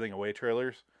give everything away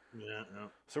trailers. Yeah.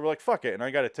 So we're like, fuck it. And I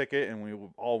got a ticket and we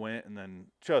all went, and then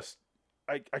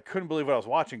I couldn't believe what I was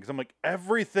watching, because I'm like,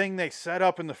 everything they set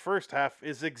up in the first half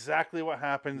is exactly what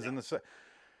happens in the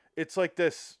it's like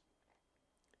this.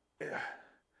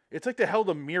 It's like they held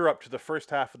a mirror up to the first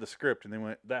half of the script and they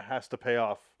went, that has to pay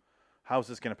off. How's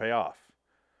this going to pay off?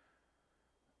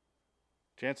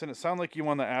 Jansen, it sounded like you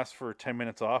wanted to ask for 10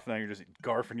 minutes off. Now you're just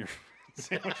garfing your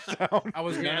sandwich down. I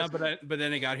was gonna, but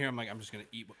then I got here. I'm like, I'm just gonna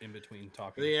eat in between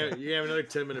talking. Yeah, you have another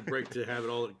 10-minute break to have it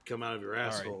all come out of your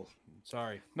asshole. Right.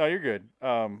 Sorry. No, you're good.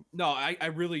 No,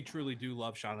 I really truly do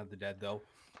love Shaun of the Dead though.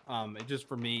 It just,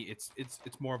 for me, it's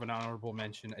more of an honorable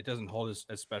mention. It doesn't hold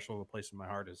as special of a place in my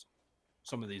heart as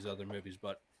some of these other movies,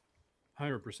 but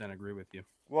 100% agree with you.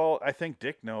 Well, I think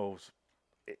Dick knows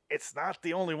it's not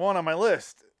the only one on my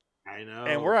list. I know.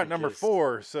 And we're at number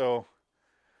 4, so.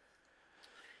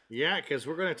 Yeah, because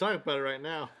we're going to talk about it right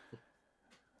now.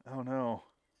 Oh, no.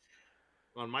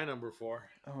 On my number 4.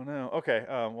 Oh, no. Okay.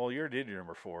 Well, you already did your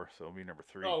number 4, so it'll be number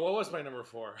 3. Oh, what was my number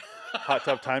 4? Hot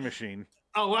Tub Time Machine.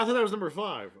 Oh, well, I thought that was number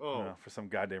 5. Oh. No, for some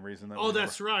goddamn reason.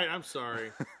 That's right. I'm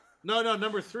sorry. No,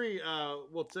 number 3.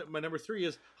 My number 3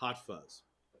 is Hot Fuzz.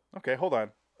 Okay, hold on.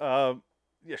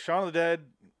 Yeah, Shaun of the Dead.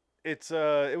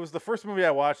 It was the first movie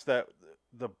I watched that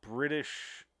the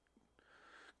British,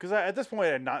 because at this point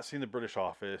I had not seen The British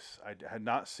Office. I had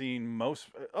not seen most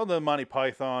other than Monty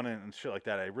Python and shit like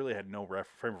that. I really had no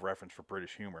frame of reference for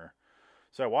British humor.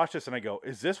 So I watched this and I go,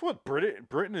 is this what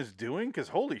Britain is doing? Because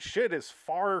holy shit, it's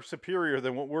far superior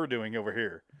than what we're doing over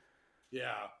here.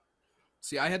 Yeah.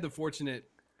 See, I had the fortunate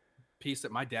piece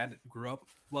that my dad grew up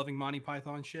loving Monty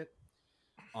Python shit.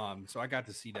 So I got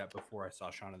to see that before I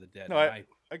saw Shaun of the Dead. No, I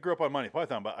grew up on Monty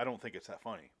Python, but I don't think it's that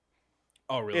funny.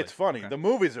 Oh, really? It's funny. Okay. The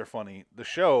movies are funny. The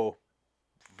show,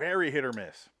 very hit or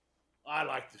miss. I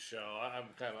like the show. I'm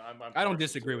I don't partial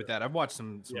disagree to with it. that. I've watched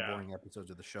some Yeah. boring episodes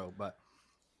of the show, but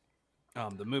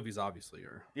the movies obviously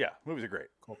are Yeah, movies are great.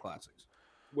 cult classics.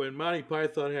 When Monty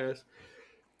Python has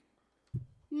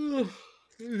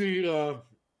the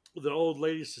old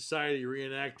ladies society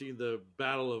reenacting the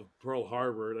Battle of Pearl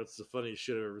Harbor, that's the funniest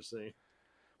shit I've ever seen.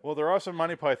 Well, there are some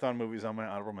Monty Python movies on my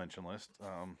honorable mention list.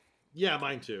 Yeah,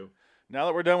 mine too. Now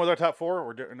that we're done with our top 4,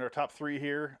 we're doing our top 3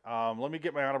 here. Let me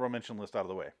get my honorable mention list out of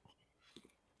the way.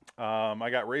 I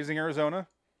got Raising Arizona,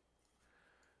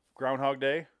 Groundhog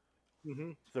Day,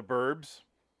 Mm-hmm. The Burbs,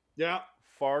 Yeah,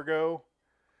 Fargo,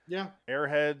 yeah.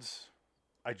 Airheads.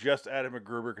 I just added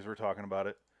MacGruber because we're talking about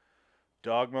it.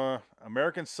 Dogma,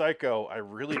 American Psycho. I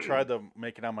really tried to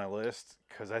make it on my list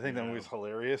because I think that Yeah. movie's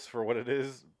hilarious for what it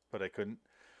is, but I couldn't.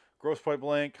 Gross Point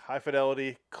Blank, High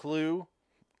Fidelity, Clue,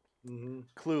 Mm-hmm.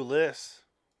 Clueless.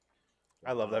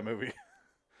 I love that movie.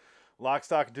 Lock,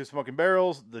 Stock, and Two Smoking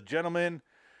Barrels, The Gentleman,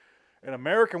 An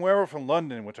American Werewolf in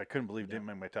London, which I couldn't believe didn't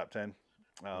make my top 10.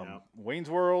 Wayne's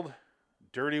World,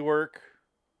 Dirty Work.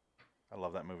 I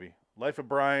love that movie. Life of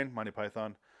Brian, Monty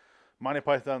Python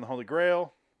and the Holy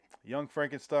Grail, Young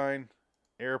Frankenstein,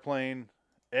 Airplane,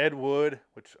 Ed Wood,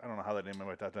 which I don't know how that name in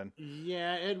my top 10.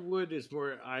 Yeah, Ed Wood is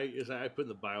more. I put in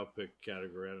the biopic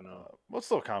category. I don't know. Well, it's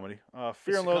still a comedy. It's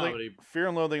Fear a and Loathing, comedy. Fear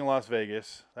and Loathing in Las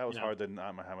Vegas. That was Yeah. hard to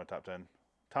not have my top 10.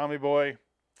 Tommy Boy,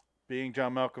 Being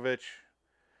John Malkovich,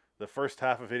 the first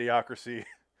half of Idiocracy,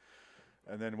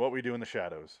 and then What We Do in the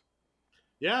Shadows.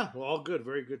 Yeah, well, all good.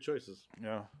 Very good choices.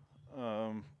 Yeah.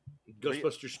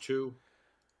 Ghostbusters 2.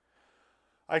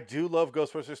 I do love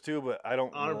Ghostbusters 2, but I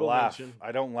don't Honorable laugh. mention.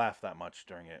 I don't laugh that much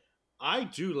during it. I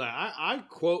do laugh. I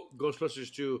quote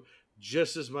Ghostbusters 2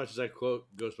 just as much as I quote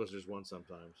Ghostbusters 1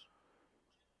 sometimes.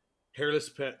 Hairless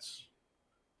pets.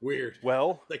 Weird.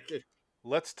 Well, Like,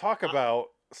 let's talk about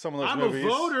some of those I'm movies. a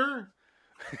voter.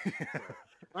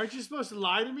 Aren't you supposed to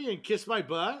lie to me and kiss my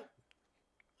butt?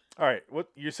 All right, what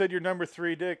you said your number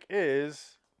 3, Dick,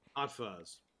 is Hot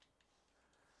Fuzz.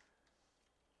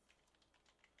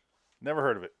 never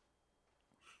heard of it.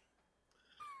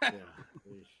 Yeah.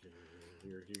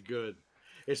 You're good.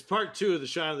 It's part 2 of the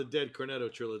Shaun of the Dead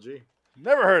Cornetto trilogy.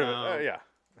 Never heard of it. Yeah.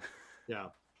 Yeah.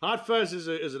 Hot Fuzz is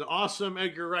an awesome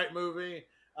Edgar Wright movie.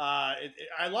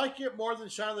 I like it more than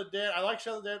Shaun of the Dead. I like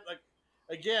Shaun of the Dead.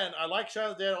 I like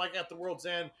Shaun of the Dead. I like At the World's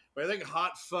End. But I think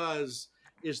Hot Fuzz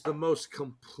is the most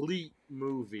complete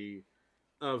movie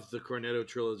of the Cornetto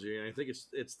trilogy. And I think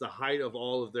it's the height of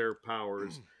all of their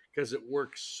powers because it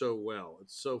works so well.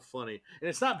 It's so funny. And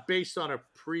it's not based on a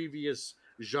previous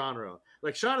genre.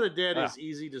 Like Shaun of the Dead is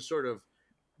easy to sort of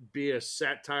be a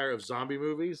satire of zombie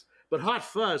movies. But Hot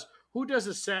Fuzz, who does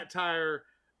a satire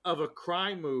of a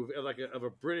crime movie, of a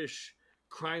British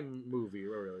crime movie,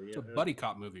 really? It's a buddy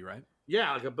cop movie, right?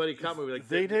 Yeah, like a buddy cop movie. Like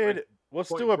They did. like Let's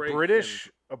Point do a Break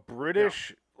British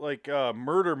like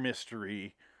murder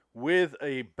mystery with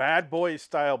a Bad Boys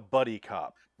style buddy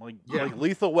cop, like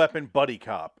Lethal Weapon buddy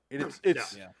cop.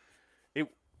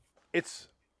 It's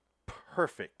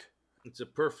perfect. It's a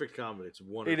perfect comedy. It's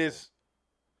wonderful. It is.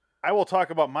 I will talk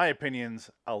about my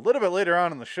opinions a little bit later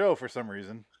on in the show for some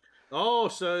reason. Oh,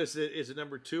 so is it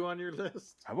number 2 on your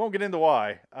list? I won't get into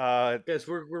why. Because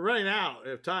we're running out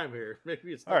of time here.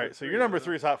 Maybe it's all right. So your number 3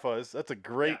 3 is Hot Fuzz. That's a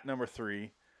great number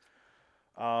 3.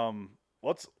 Do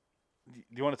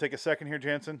you want to take a second here,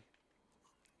 Jansen?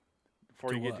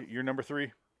 Before To you get what? to your number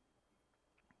 3.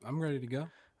 I'm ready to go.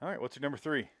 All right. What's your number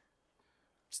 3?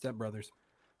 Step Brothers.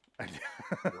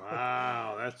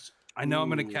 Wow, that's. I know I'm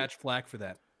going Ooh. to catch flack for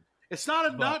that. It's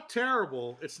not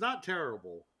terrible. It's not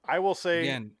terrible. I will say,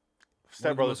 Again, Step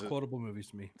one of the Brothers. most quotable movies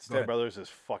to me. Go Step ahead. Brothers is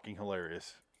fucking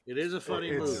hilarious. It is a funny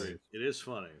It's- movie. It is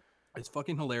funny. It's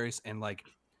fucking hilarious, and like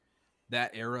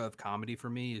that era of comedy for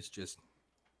me is just,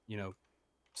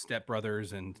 Step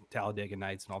Brothers and Talladega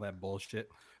Nights and all that bullshit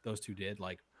those two did.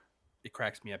 Like, it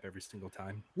cracks me up every single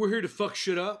time. We're here to fuck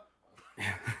shit up.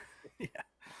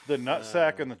 The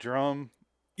nutsack and the drum.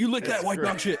 You lick It's that white great.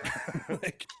 dog shit.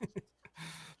 Like,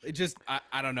 it just,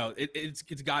 I don't know. It's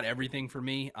got everything for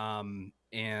me.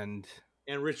 And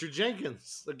And Richard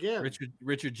Jenkins again.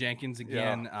 Richard Jenkins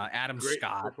again. Adam Great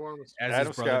Scott performance. as Adam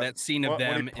his brother. Scott, That scene of when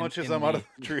them he punches in them out the- of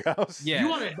the treehouse. Yeah.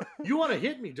 You want to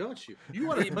hit me, don't you? You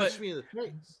want to But- punch me in the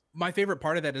face. My favorite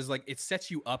part of that is like it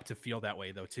sets you up to feel that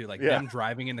way though too. Like Yeah. them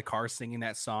driving in the car singing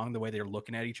that song, the way they're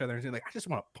looking at each other and saying like, I just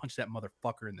want to punch that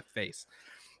motherfucker in the face.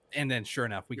 And then sure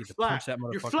enough, we You're get to flat. punch that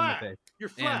You're motherfucker flat. in the You're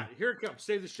flat. And- Here it comes.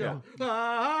 Save the show.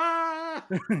 Ah!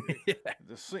 face.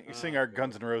 Just sing our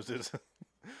Guns N' Roses.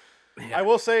 I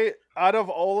will say, out of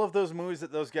all of those movies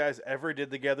that those guys ever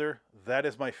did together, that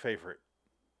is my favorite.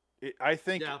 I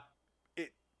think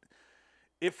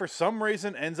it for some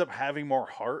reason ends up having more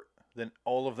heart than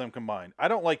all of them combined. I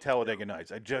don't like Talladega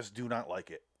Nights. I just do not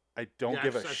like it. I don't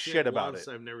give a shit about it.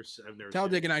 I've never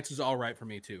Talladega Nights is all right for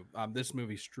me too. This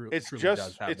movie truly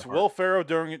does have it's the Will heart. Ferrell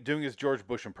doing his George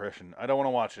Bush impression. I don't want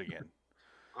to watch it again.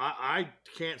 I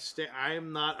can't stand. I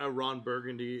am not a Ron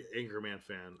Burgundy Anchorman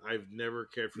fan. I've never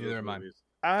cared for Neither those am I. movies.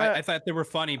 I thought they were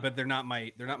funny, but they're not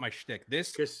my shtick.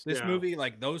 This movie,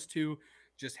 like those two,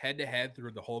 just head to head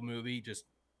through the whole movie, just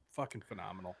fucking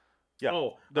phenomenal. Yeah.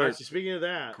 Oh, speaking of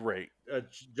that, great.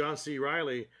 John C.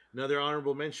 Reilly, another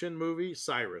honorable mention movie,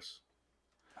 Cyrus.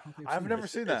 I've never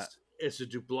seen that. It's a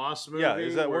Duplass movie. Yeah,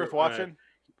 is that worth watching?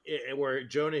 Where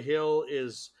Jonah Hill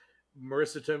is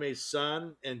Marissa Tomei's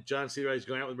son, and John C. Reilly's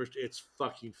going out with Marissa. It's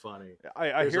fucking funny.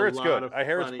 I hear it's good. I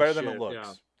hear it's better than it looks.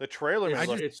 Yeah. The trailer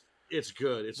it's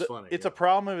good. It's funny. It's a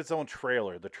problem of its own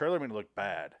trailer. The trailer made it look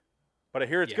bad. But I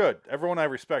hear it's good. Everyone I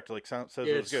respect says it's good.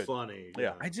 It's funny.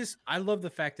 Yeah. I love the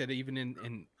fact that even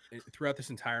in throughout this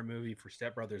entire movie for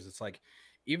Step Brothers, it's like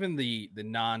even the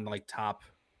non top,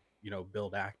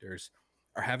 billed actors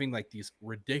are having like these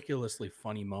ridiculously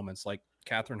funny moments, like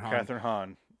Catherine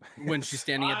Hahn. When she's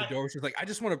standing at the door, she's like, "I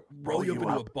just want to roll you up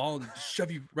into a ball and shove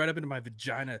you right up into my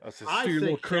vagina. Feel your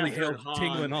little curly hair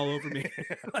tingling all over me."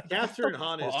 Like, Catherine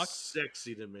Hahn is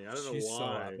sexy to me. I don't know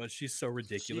why, but she's so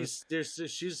ridiculous.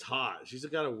 She's hot. She's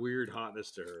got a weird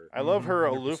hotness to her. I love her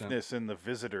 100%. Aloofness in The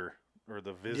Visitor or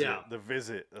The Visit. Yeah. The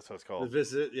Visit. That's what it's called. The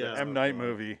Visit. Yeah. The M. Night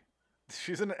movie.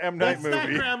 She's in an M. Night movie.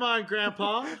 That's not Grandma and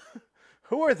Grandpa.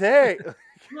 Who are they?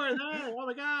 Who are they? Oh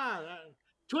my God!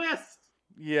 Twist.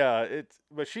 Yeah,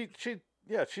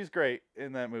 she's great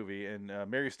in that movie, and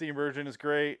Mary Steenburgen is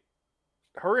great.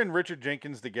 Her and Richard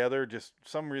Jenkins together, just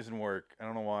some reason work. I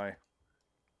don't know why.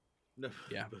 No,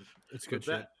 yeah, it's good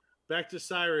shit. Back to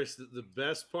Cyrus. The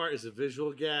best part is a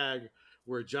visual gag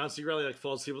where John C. Reilly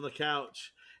falls asleep on the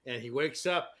couch, and he wakes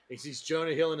up and sees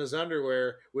Jonah Hill in his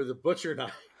underwear with a butcher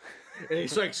knife, and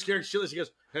he's like scared shitless. He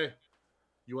goes, "Hey,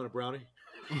 you want a brownie?"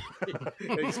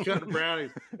 And he's cutting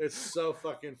brownies. It's so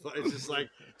fucking fun. It's just like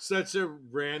such a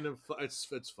random. It's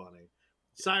funny.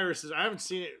 Cyrus I haven't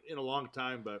seen it in a long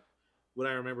time, but when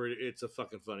I remember it, it's a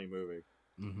fucking funny movie.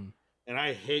 Mm-hmm. And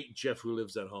I hate Jeff Who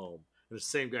Lives at Home. And the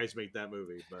same guys make that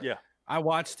movie. But yeah, I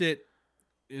watched it.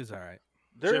 It was all right.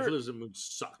 Jeff Who Lives at Home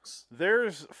sucks.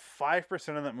 There's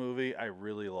 5% of that movie I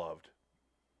really loved.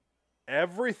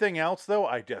 Everything else though,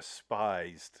 I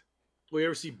despised. Well, you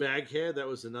ever see Baghead? That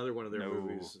was another one of their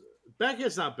movies.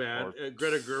 Baghead's not bad.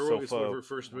 Greta Gerwig is one of her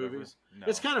first movies. No.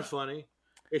 It's kind of funny.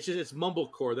 It's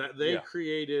mumblecore. That they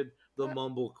created the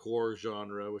mumblecore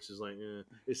genre, which is like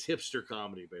it's hipster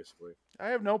comedy basically. I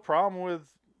have no problem with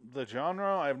the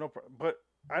genre. I have but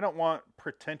I don't want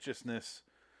pretentiousness.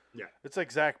 Yeah, it's like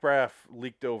Zach Braff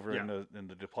leaked over in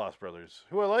the Duplass brothers,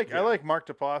 who I like. Yeah. I like Mark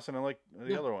Duplass, and I like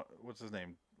the other one. What's his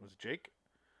name? Was it Jake?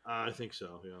 I think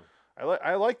so. Yeah.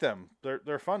 I like them.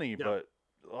 They're funny, but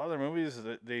a lot of their movies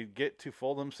they get too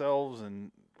full themselves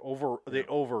and they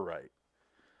overwrite.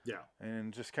 Yeah,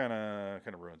 and just kind of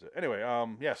ruins it. Anyway,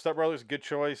 Step Brothers, good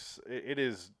choice. It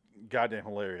is goddamn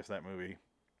hilarious, that movie.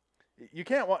 You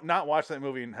can't not watch that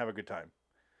movie and have a good time.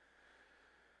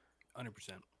 100%.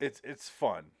 It's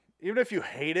fun. Even if you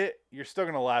hate it, you're still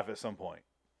gonna laugh at some point.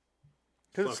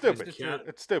 Because it's stupid.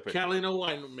 It's stupid. Catalina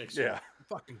wine mixer. Yeah.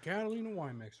 Fucking Catalina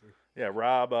wine mixer. Yeah,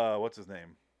 Rob. What's his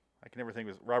name? I can never think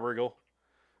of his. Rob Riggle.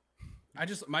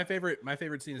 My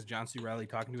favorite scene is John C. Reilly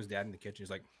talking to his dad in the kitchen. He's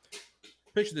like,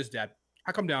 "Picture this, Dad.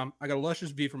 I come down. I got a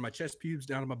luscious V from my chest pubes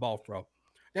down to my ball throw.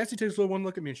 Nancy takes a little one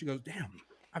look at me and she goes, "Damn,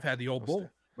 I've had the old bull,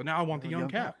 but now I want the young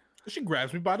calf." So she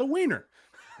grabs me by the wiener.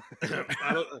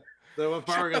 The one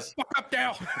part goes, "Fuck up,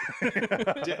 Dal."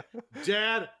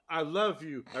 Dad, I love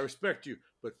you. I respect you,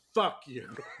 but fuck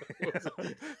you.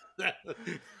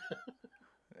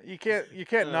 You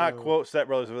can't not quote Step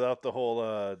Brothers without the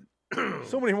whole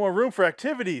so many more room for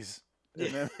activities. And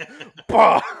then,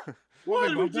 bah! Why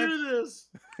did we do this?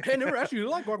 Hey, never asked you to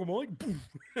like guacamole.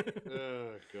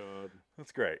 Oh God,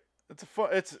 that's great. It's a fun.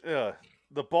 It's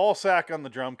the ball sack on the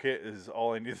drum kit is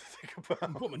all I need to think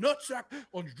about. Put my nut sack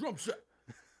on your drum set.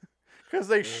 Because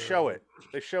they show it.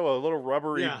 They show a little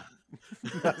rubbery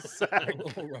sack.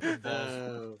 Little rubber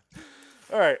balls.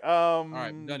 All right. All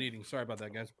right. Done eating. Sorry about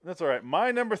that, guys. That's all right.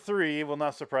 My number 3 will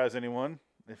not surprise anyone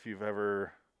if you've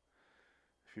ever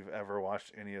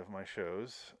watched any of my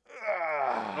shows.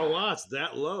 Oh wow, it's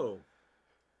that low.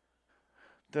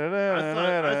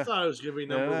 I thought it was gonna be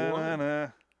number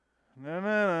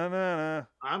 1.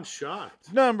 I'm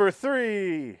shocked. Number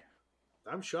 3.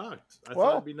 I'm shocked. I Well,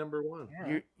 thought it'd be number one.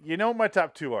 You know what my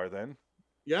top two are then.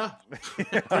 Yeah,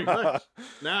 pretty much.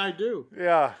 Now I do.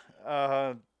 Yeah.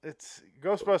 It's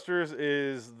Ghostbusters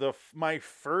is my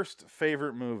first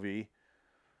favorite movie.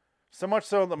 So much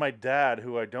so that my dad,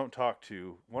 who I don't talk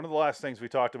to, one of the last things we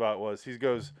talked about was he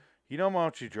goes, "You know how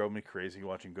much you drove me crazy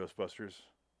watching Ghostbusters?"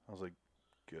 I was like,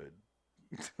 "Good."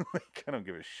 Like, I don't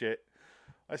give a shit.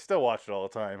 I still watch it all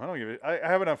the time. I don't give it. I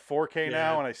have it on 4K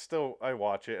now, and I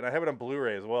watch it, and I have it on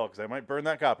Blu-ray as well because I might burn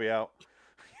that copy out.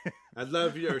 I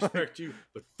love you, I respect you,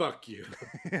 but fuck you.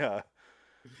 Yeah.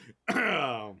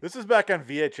 This is back on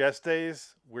VHS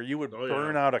days where you would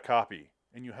burn out a copy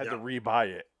and you had to rebuy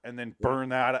it and then burn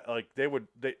that. Like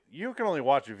you can only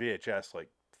watch a VHS like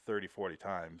 30, 40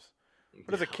 times.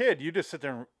 But as a kid, you just sit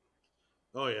there and...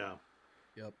 Oh, yeah.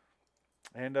 Yep.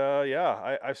 And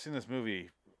I've seen this movie.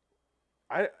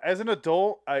 As an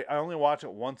adult, I only watch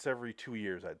it once every 2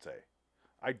 years, I'd say.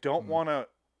 I don't want to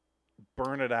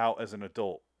burn it out as an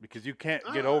adult because you can't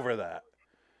get over that.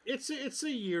 It's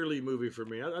a yearly movie for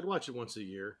me. I'd watch it once a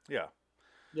year. Yeah.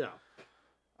 Yeah.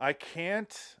 I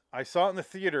can't. I saw it in the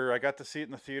theater. I got to see it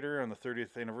in the theater on the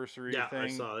 30th anniversary thing. I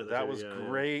saw it. That was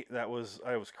great. Yeah. I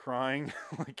was crying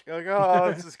like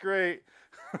oh, this is great.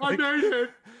 I made it.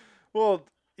 Well,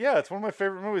 yeah, it's one of my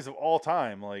favorite movies of all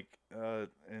time. Like,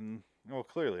 and well,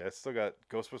 clearly, I still got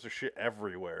Ghostbuster shit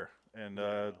everywhere, and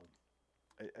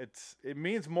it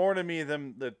means more to me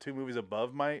than the two movies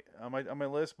above on my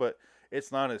list, but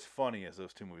it's not as funny as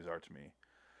those two movies are to me.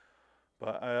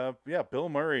 But Bill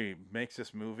Murray makes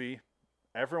this movie.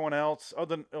 Everyone else,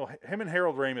 him and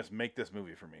Harold Ramis make this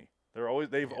movie for me.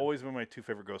 They've always been my two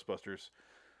favorite Ghostbusters.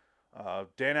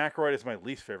 Dan Aykroyd is my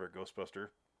least favorite Ghostbuster.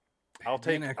 I'll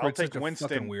take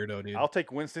Winston. Weirdo, dude. I'll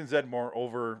take Winston Zeddemore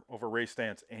over Ray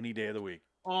Stantz any day of the week.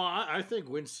 Oh, I think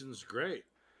Winston's great.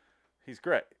 He's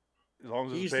great as long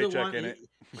as there's a paycheck in it.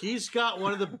 He's got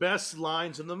one of the best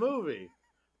lines in the movie.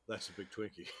 That's a big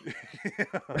Twinkie.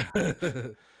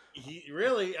 He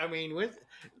really,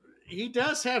 he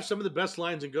does have some of the best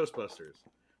lines in Ghostbusters.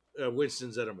 Winston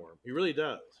Zeddemore, he really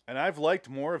does. And I've liked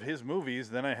more of his movies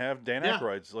than I have Dan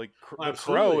Aykroyd's. Like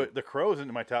The Crow's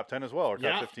into my top 10 as well, or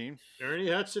top 15.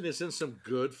 Ernie Hudson is in some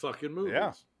good fucking movies.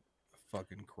 Yeah,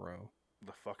 fucking Crow.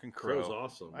 The fucking Crow. Crow's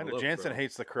awesome. I know Jansen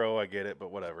hates The Crow. I get it,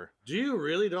 but whatever. Do you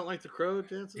really don't like The Crow,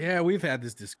 Jansen? Yeah, we've had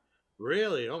this discussion.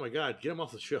 Really? Oh my God, get him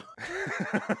off the show.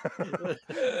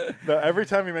 No, every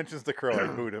time he mentions The Crow, I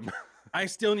boot him. I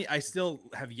still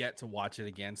have yet to watch it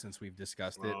again since we've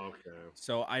discussed it. Oh, okay.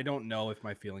 So I don't know if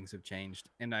my feelings have changed.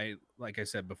 And like I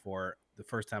said before, the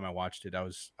first time I watched it, I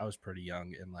was pretty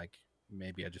young and like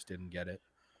maybe I just didn't get it.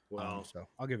 Well, so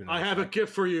I'll give it. I have a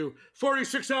gift for you: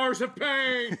 46 hours of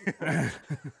pain. I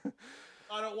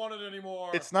don't want it anymore.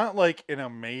 It's not like an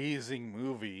amazing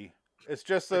movie. It's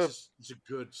just it's a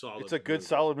good solid. It's a good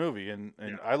solid movie, and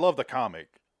I love the comic.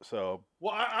 So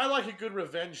I like a good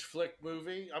revenge flick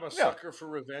movie. I'm a sucker for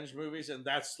revenge movies, and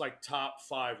that's like top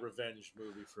 5 revenge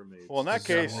movie for me. Well, in that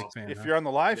case, if you're on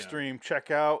the live stream,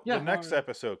 check out the next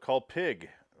episode called Pig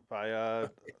by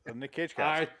Nick Cage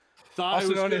cast. I thought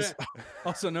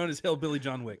also known as Hillbilly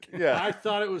John Wick. Yeah, I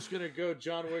thought it was gonna go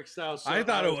John Wick style. So I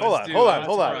thought it was.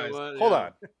 Hold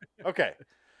on. Okay.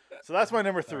 So that's my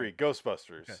number 3,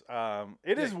 Ghostbusters. Okay.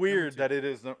 It is weird that it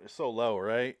is so low,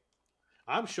 right?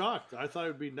 I'm shocked. I thought it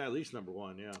would be at least number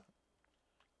 1. Yeah.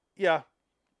 Yeah,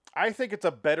 I think it's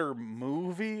a better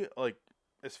movie, like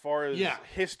as far as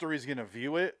history's gonna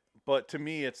view it. But to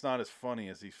me, it's not as funny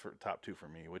as these top 2 for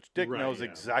me. Which Dick knows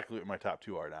exactly what my top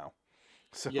 2 are now.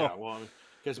 So yeah, well,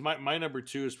 because my number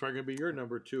 2 is probably gonna be your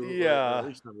number 2. Yeah, or at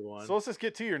least number 1. So let's just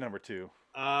get to your number 2.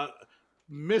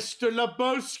 Mr.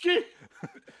 Lebowski.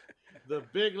 The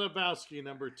Big Lebowski,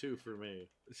 number 2 for me.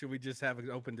 Should we just have an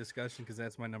open discussion? Because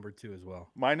that's my number 2 as well.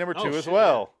 My number 2 as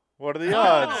well. What are the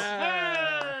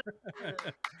odds?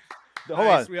 Hold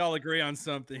on. We all agree on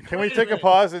something. Can we take a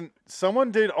pause? And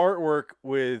someone did artwork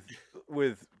with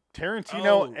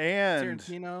Tarantino and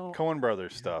Coen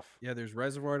Brothers stuff. Yeah, there's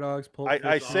Reservoir Dogs.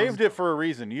 I saved it for a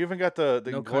reason. You even got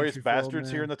the Glorious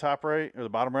Bastards here in the top right or the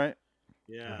bottom right.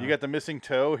 Yeah. You got the missing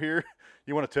toe here.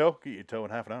 You want a toe? Get your toe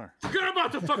in half an hour. Forget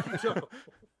about the fucking toe.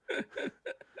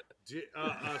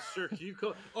 Sir, can you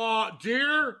call?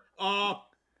 Dear. Hold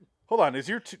on. Is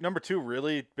your number 2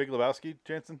 really Big Lebowski,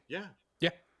 Jansen? Yeah. Yeah.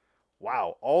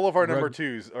 Wow. All of our number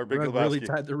 2s are Big Lebowski. Really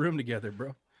tied the room together,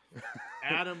 bro.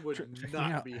 Adam would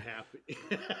not be happy.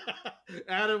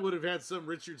 Adam would have had some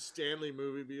Richard Stanley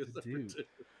movie be his number 2.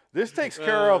 This takes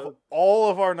care of all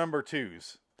of our number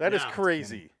 2s. That is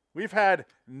crazy. We've had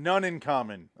none in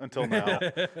common until now.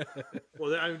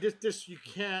 Well, I mean, this you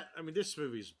can't. I mean, this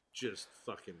movie's just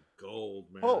fucking gold,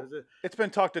 man. Well, it's been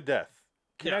talked to death.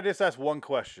 Can I just ask one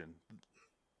question?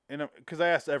 Because I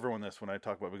asked everyone this when I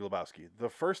talk about Big Lebowski. The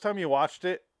first time you watched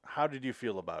it, how did you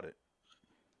feel about it?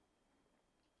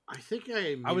 I think I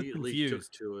immediately took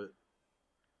to it.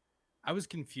 I was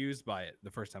confused by it the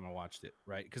first time I watched it,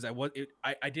 right? Because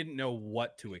I didn't know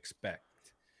what to expect.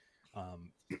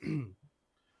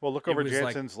 Well, look over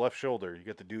Jansen's left shoulder. You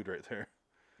get the dude right there.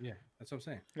 Yeah, that's what I'm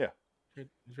saying. Yeah, he's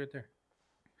right there.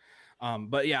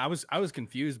 But yeah, I was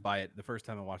confused by it the first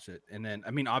time I watched it, and then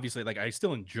I mean, obviously, like I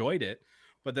still enjoyed it,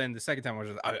 but then the second time I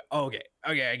was like, okay,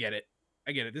 I get it.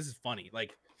 This is funny.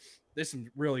 Like, there's some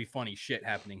really funny shit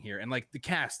happening here, and like the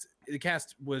cast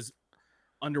was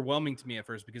underwhelming to me at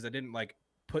first because I didn't like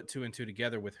put two and two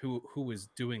together with who was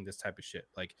doing this type of shit.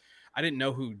 Like, I didn't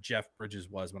know who Jeff Bridges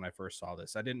was when I first saw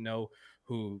this. I didn't know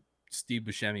who Steve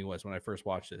Buscemi was when I first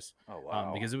watched this. Oh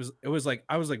wow! Because it was like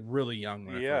I was like really young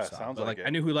when I first saw it. Sounds but, like it. I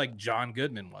knew who like John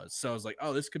Goodman was, so I was like,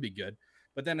 oh, this could be good.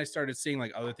 But then I started seeing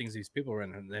like other things these people were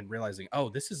in, and then realizing, oh,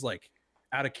 this is like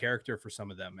out of character for some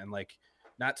of them, and like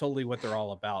not totally what they're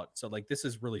all about. So like this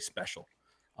is really special.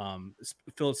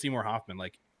 Philip Seymour Hoffman,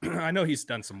 like I know he's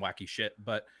done some wacky shit,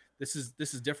 but this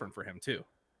is different for him too.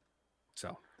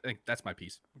 So I think that's my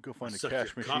piece. Go find a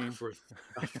cash machine.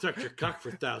 I'll suck your cock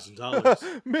for $1,000.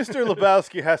 Mr.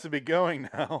 Lebowski has to be going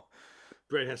now.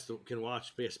 Brett can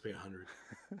watch. He has to pay $100.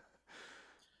 I'm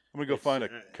gonna go find a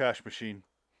cash machine.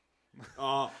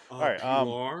 All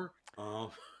right.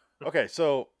 Okay,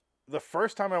 so the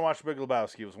first time I watched Big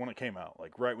Lebowski was when it came out,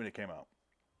 like right when it came out,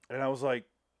 and I was like,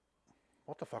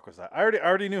 "What the fuck was that?" I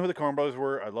already knew who the Coen Brothers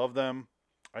were. I love them.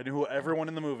 I knew who everyone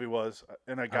in the movie was,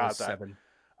 and I got that. 7.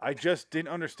 I just didn't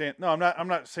understand. No, I'm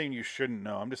not saying you shouldn't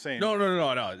know. I'm just saying. No.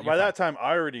 By that time,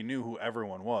 I already knew who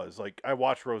everyone was. Like, I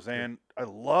watched Roseanne. I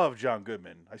love John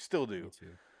Goodman. I still do. Me too.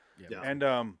 Yeah.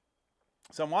 And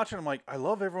so I'm watching. I'm like, I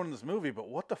love everyone in this movie, but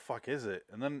what the fuck is it?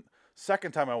 And then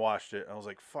second time I watched it, I was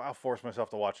like, I'll force myself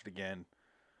to watch it again. And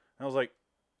I was like,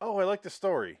 oh, I like the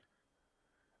story.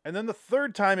 And then the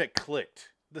third time it clicked.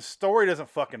 The story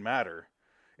doesn't fucking matter.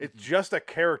 It's just a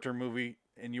character movie.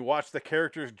 And you watch the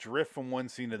characters drift from one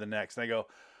scene to the next. And I go,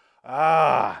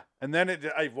 and then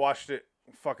I've watched it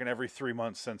fucking every 3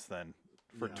 months since then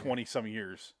for 20 some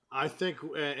years. I think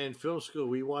in film school,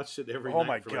 we watched it every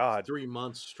night for like 3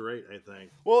 months straight, I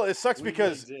think. Well, it sucks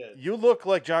because you look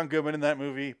like John Goodman in that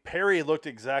movie. Perry looked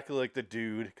exactly like the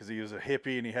dude because he was a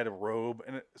hippie and he had a robe.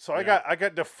 And so I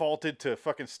got defaulted to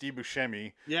fucking Steve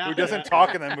Buscemi, who doesn't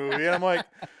talk in that movie. And I'm like,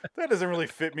 that doesn't really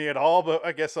fit me at all, but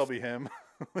I guess I'll be him.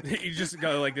 You just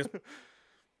go like this.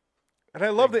 And I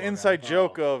love the inside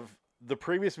joke of the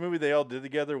previous movie they all did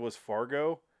together was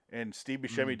Fargo, and Steve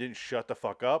Buscemi didn't shut the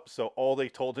fuck up, so all they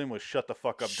told him was shut the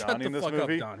fuck up, Donnie, in this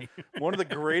movie. One of the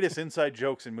greatest inside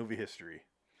jokes in movie history.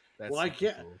 Well,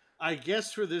 I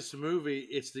guess for this movie,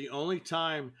 it's the only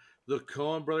time the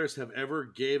Coen Brothers have ever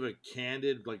gave a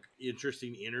candid, like,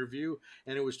 interesting interview,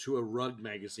 and it was to a Rug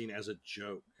magazine as a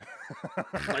joke.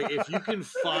 Like, if you can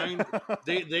find,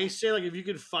 they say, like, if you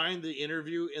can find the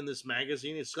interview in this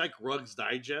magazine, it's like Rug's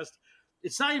Digest.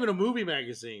 It's not even a movie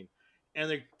magazine.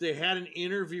 And they had an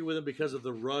interview with him because of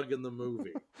the Rug in the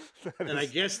movie. And I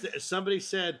guess somebody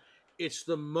said it's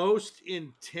the most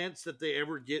intense that they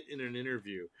ever get in an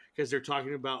interview because they're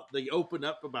talking about, they open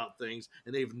up about things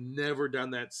and they've never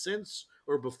done that since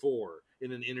or before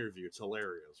in an interview. It's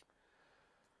hilarious.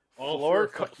 Floor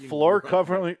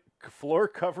covering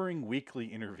weekly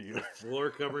interview.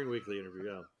 Floor covering weekly interview.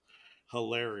 Yeah,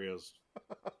 hilarious.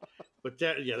 But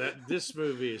this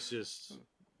movie is just.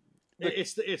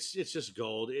 It's just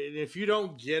gold. And if you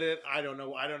don't get it, I don't know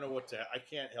what to. I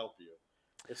can't help you.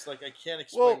 It's like I can't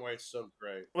explain why it's so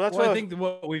great. Well, that's I think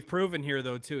what we've proven here,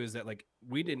 though, too, is that like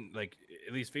we didn't like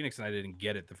at least Phoenix and I didn't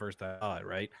get it the first time,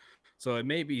 right? So it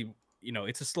may be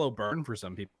it's a slow burn for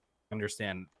some people to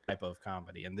understand type of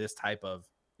comedy and this type of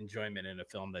enjoyment in a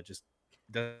film that just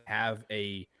doesn't have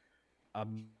a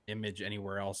image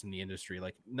anywhere else in the industry.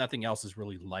 Like nothing else is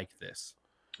really like this.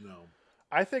 No.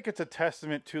 I think it's a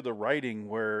testament to the writing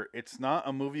where it's not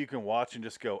a movie you can watch and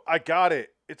just go, I got it.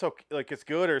 It's okay. Like it's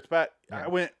good or it's bad. Yeah. I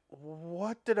went,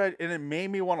 what did I, and it made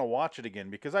me want to watch it again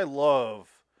because I've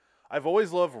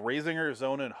always loved Raising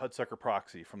Arizona and Hudsucker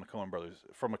Proxy from the Coen Brothers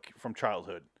from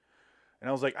childhood. And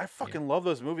I was like, I fucking love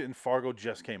those movies. And Fargo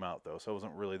just came out though. So I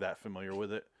wasn't really that familiar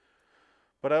with it,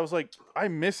 but I was like,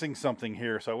 I'm missing something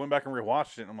here. So I went back and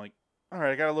rewatched it and I'm like, all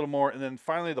right, I got a little more, and then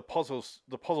finally the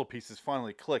puzzle pieces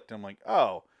finally clicked. And I'm like,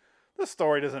 oh, the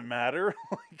story doesn't matter.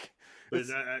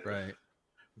 Right.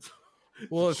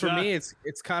 Well, for me,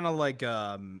 it's kind of like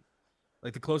the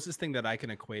closest thing that I can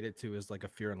equate it to is like a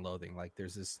Fear and Loathing. Like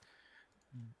there's this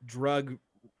drug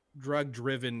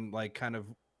driven, like kind of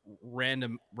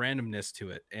randomness to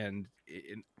it, and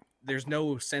there's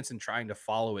no sense in trying to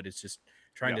follow it. It's just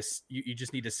trying to you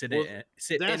just need to sit in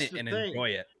it and enjoy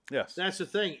it. Yes, that's the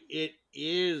thing. It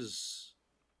is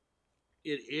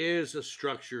a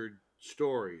structured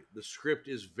story. The script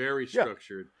is very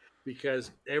structured because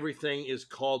everything is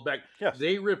called back. Yes.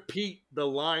 They repeat the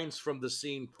lines from the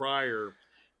scene prior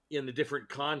in a different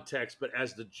context, but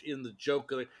as in the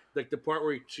joke, like the part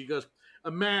where she goes, a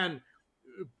man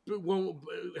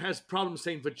has problems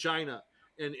saying vagina,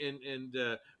 and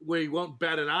where he won't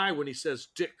bat an eye when he says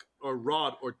Dick or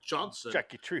Rod or Johnson.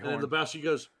 Jackie Treehorn. And then the Lebowski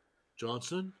goes,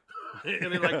 Johnson,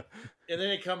 and then and then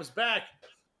it comes back.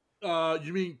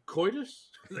 You mean coitus?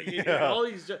 All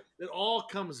these, it all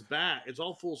comes back. It's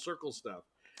all full circle stuff.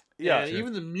 Yeah, and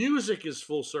even the music is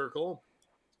full circle,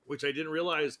 which I didn't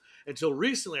realize until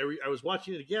recently. I was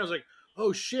watching it again. I was like,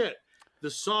 oh shit!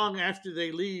 The song after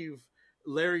they leave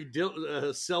Larry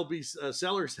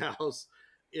Seller's house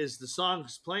is the song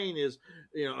playing is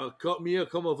Mia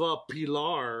Como Va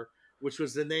Pilar, which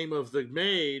was the name of the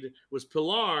maid was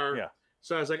Pilar. Yeah.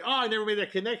 So I was like, oh, I never made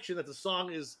that connection that the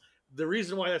song is the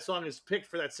reason why that song is picked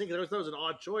for that scene. I thought it was an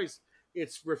odd choice.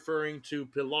 It's referring to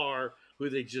Pilar, who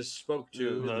they just spoke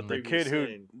to. The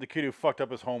kid who fucked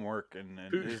up his homework, and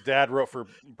his dad wrote for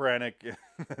Brannick,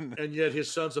 and yet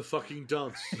his son's a fucking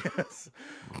dunce. Yes.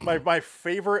 My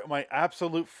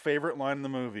absolute favorite line in the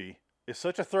movie is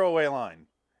such a throwaway line.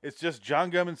 It's just John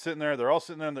Goodman sitting there. They're all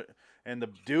sitting there, and the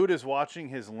dude is watching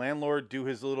his landlord do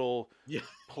his little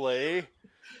play.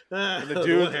 And the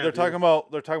dude, they're talking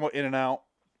about In-N-Out.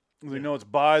 We know it's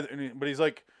by, but he's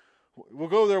like, we'll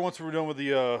go there once we're done with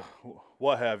the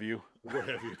what have you. What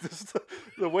have you?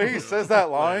 The way he says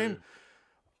that line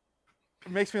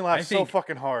makes me laugh so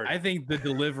fucking hard. I think the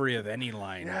delivery of any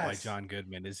line by John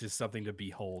Goodman is just something to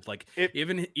behold. Like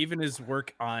even his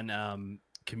work on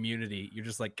Community, you're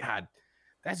just like, God,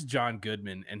 that's John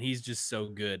Goodman, and he's just so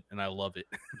good, and I love it.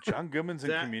 John Goodman's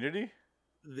in Community?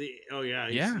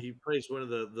 He plays one of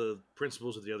the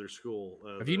principals at the other school.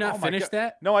 Have you not finished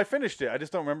that? No, I finished it. I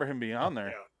just don't remember him being on there.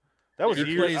 Yeah. That was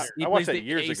years. I watched that the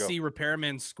years AC ago.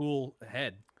 repairman school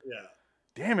head. Yeah.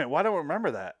 Damn it! Why don't I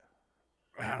remember that?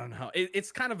 I don't know.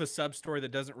 It's kind of a sub story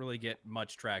that doesn't really get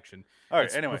much traction. All right.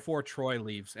 It's anyway, before Troy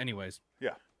leaves. Anyways.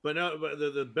 Yeah. But no. But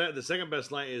the second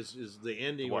best line is the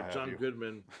ending where John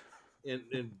Goodman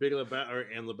and Big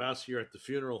Lebowski are at the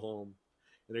funeral home.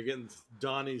 And they're getting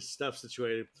Donnie's stuff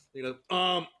situated. They go,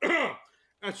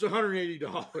 that's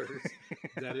 $180.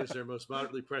 That is their most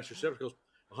moderately pressed receptacle.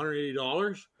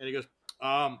 $180? And he goes,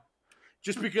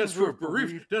 just because we're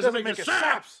bereaved doesn't make it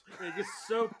saps. And he gets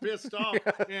so pissed off.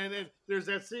 And then there's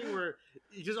that scene where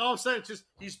he just all of a sudden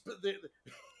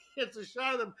it's a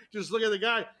shot of them just looking at the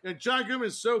guy. And John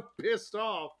Goodman's so pissed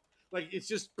off. Like, it's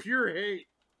just pure hate.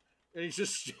 And he's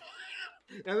just,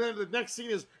 and then the next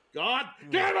scene is, God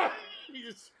damn it! He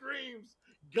just screams,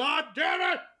 God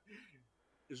damn it!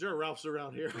 Is there a Ralph's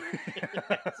around here?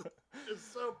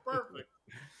 It's so perfect.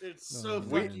 It's so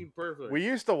fucking perfect. We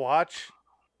used to watch,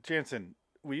 Jansen,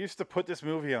 we used to put this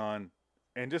movie on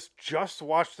and just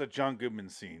watch the John Goodman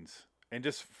scenes and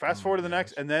just fast forward to the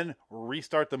next and then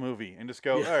restart the movie and just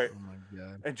go, all right. Oh my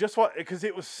God. And just watch, because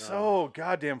it was so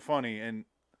goddamn funny. And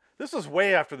this was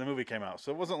way after the movie came out,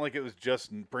 so it wasn't like it was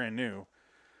just brand new.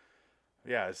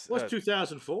 Yeah. It's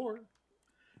 2004.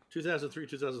 2003,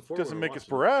 2004. Doesn't make us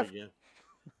bereft.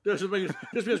 Doesn't make us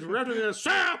just because bereft.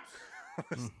 Stop!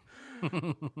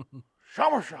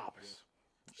 Summer Shabbos.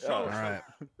 All right.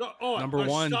 Number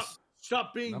one.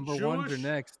 Stop being number Jewish. Ones are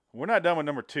next. We're not done with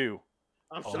number 2.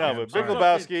 I'm no, but Big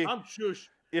Lebowski. I'm Jewish.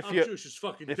 If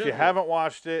you haven't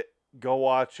watched it, go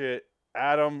watch it.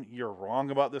 Adam, you're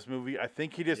wrong about this movie. I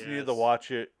think he just needed to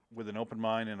watch it with an open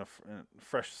mind and a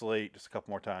fresh slate just a couple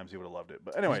more times. He would have loved it.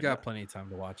 But anyway, he's got plenty of time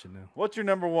to watch it now. What's your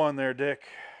number 1 there, Dick?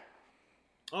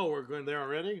 Oh, we're going there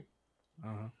already?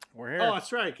 Uh-huh. We're here. Oh,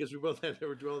 that's right, because we both had we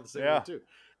were doing the same one too.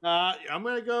 I'm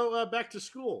going to go Back to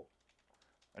School.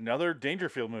 Another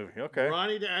Dangerfield movie. Okay.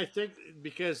 I think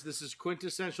because this is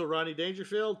quintessential Rodney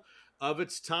Dangerfield of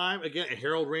its time. Again, a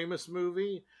Harold Ramis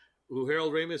movie. Who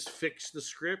Harold Ramis fixed the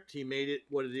script. He made it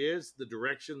what it is. The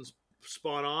direction's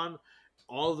spot on.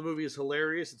 All of the movie is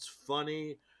hilarious. It's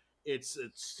funny. It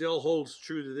still holds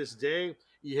true to this day.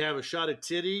 You have a shot of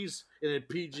titties in a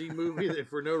PG movie that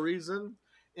for no reason,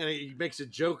 and he makes a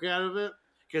joke out of it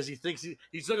because he thinks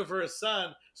he's looking for his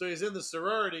son. So he's in the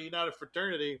sorority, not a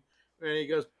fraternity, and he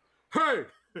goes, "Hey,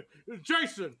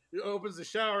 Jason!" He opens the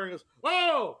shower and goes,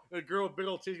 "Oh!" And the girl with big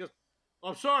old titties goes,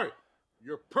 "I'm sorry,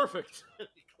 you're perfect." And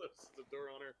he closes the door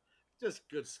on her. Just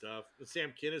good stuff. And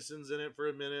Sam Kinnison's in it for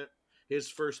a minute. his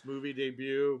first movie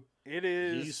debut. It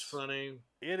is. He's funny.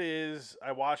 It is.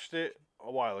 I watched it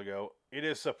a while ago. It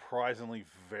is surprisingly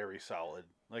very solid.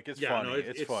 Like it's funny. No,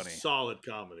 it's funny. Solid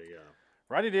comedy. Yeah.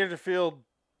 Rodney Dangerfield,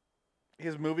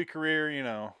 his movie career,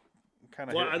 kind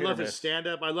of. Well, I love his stand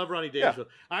up. I love Ronnie Dangerfield.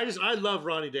 Yeah. I love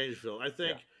Ronnie Dangerfield. I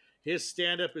think his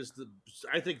stand up is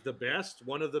the best,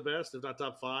 one of the best, if not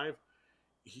top 5.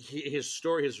 His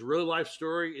story, his real life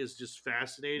story, is just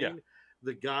fascinating. Yeah.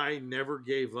 The guy never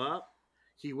gave up.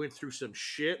 He went through some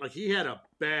shit. Like, he had a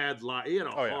bad life. He had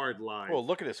a hard life. Well,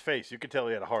 look at his face. You could tell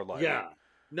he had a hard life. Yeah.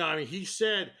 No, I mean, he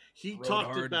said he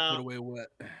talked about put away wet.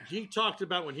 He talked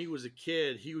about when he was a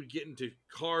kid, he would get into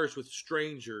cars with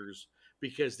strangers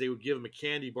because they would give him a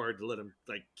candy bar to let him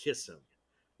like kiss him.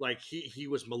 Like he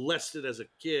was molested as a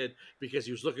kid because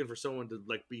he was looking for someone to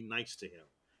like be nice to him.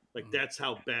 Like that's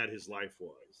how bad his life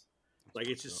was. Like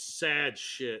it's just sad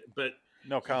shit. But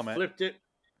no comment. Flipped it.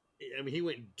 I mean, he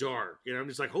went dark, I'm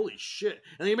just like, holy shit!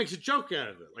 And he makes a joke out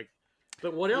of it. Like,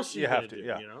 but what else you have to do?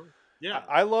 Yeah. Yeah.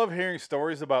 I love hearing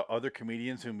stories about other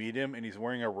comedians who meet him and he's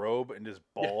wearing a robe and his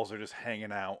balls are just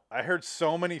hanging out. I heard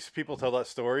so many people tell that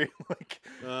story. Like,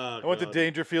 I went to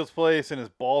Dangerfield's place and his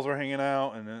balls were hanging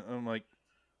out, and I'm like,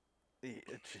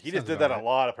 he just did that a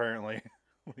lot apparently.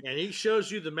 And he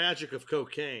shows you the magic of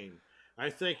cocaine.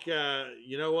 I think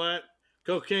you know what?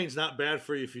 Cocaine's not bad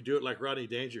for you if you do it like Rodney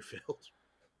Dangerfield,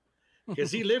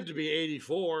 because he lived to be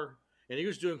 84 and he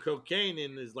was doing cocaine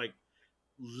in his like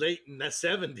late in the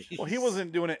 70s. Well, he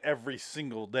wasn't doing it every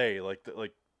single day like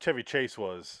Chevy Chase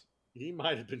was. He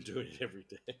might have been doing it every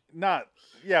day.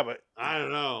 But I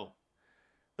don't know.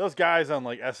 Those guys on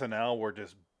like SNL were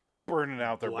just burning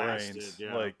out their Blasted,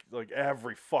 brains like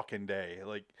every fucking day.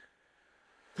 Like,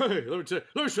 hey, let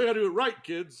me show you how to do it right,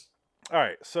 kids. All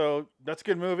right, so that's a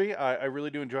good movie. I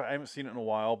really do enjoy it. I haven't seen it in a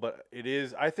while, but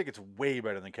I think it's way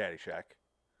better than Caddyshack.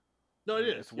 No, it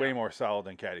is. It's way more solid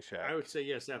than Caddyshack. I would say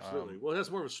yes, absolutely. Well, that's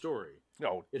more of a story.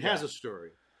 No, it has a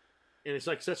story, and it's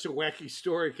like such a wacky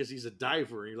story because he's a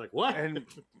diver. And you're like, what? And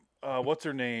what's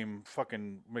her name?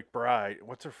 Fucking McBride.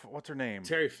 What's her name?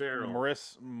 Terry Farrell.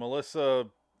 Melissa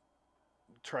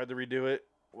tried to redo it.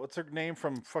 What's her name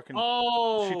from fucking?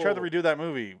 Oh, she tried to redo that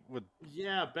movie with.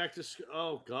 Yeah, Back to School.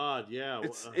 Oh God, yeah.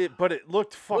 But it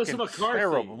looked fucking Melissa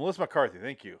terrible. Melissa McCarthy,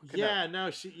 thank you.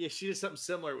 She did something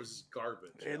similar. It was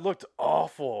garbage. It looked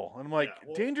awful, and I'm like,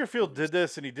 Dangerfield did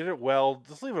this, and he did it well.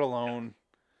 Just leave it alone.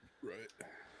 Right.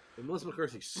 And Melissa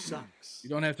McCarthy sucks. You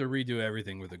don't have to redo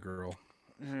everything with a girl.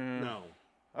 No.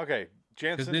 Okay,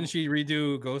 Jansen. Because didn't she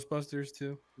redo Ghostbusters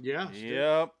too? Yeah.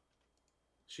 Yep.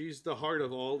 She's the heart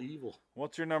of all evil.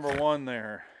 What's your number one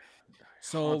there?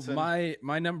 So Hudson?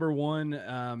 my number one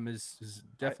is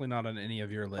definitely not on any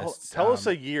of your lists. Tell us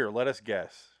a year. Let us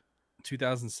guess.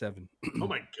 2007. Oh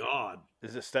my God!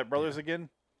 Is it Step Brothers again?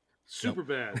 Super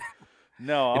bad.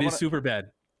 No, it is super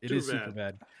bad. It is super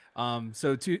bad.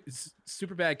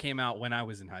 Super bad came out when I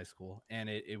was in high school, and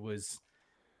it was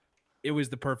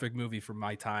the perfect movie for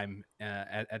my time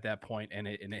at that point, and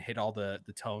it hit all the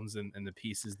tones and the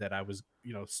pieces that I was,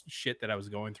 shit that I was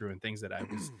going through and things that I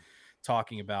was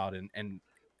talking about, and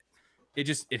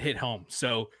it hit home.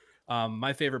 So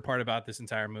my favorite part about this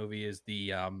entire movie is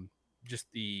the just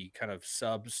the kind of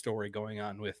sub story going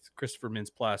on with Christopher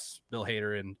Mintz-Plasse, Bill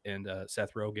Hader, and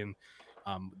Seth Rogen,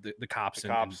 the cops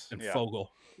and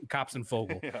Fogel, cops and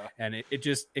Fogel, and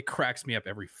it cracks me up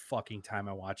every fucking time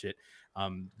I watch it.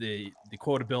 The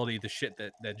quotability, the shit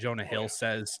that Jonah Hill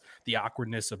says, the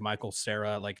awkwardness of Michael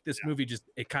Cera, like this movie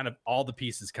it kind of all the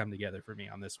pieces come together for me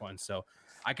on this one. So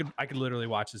I could literally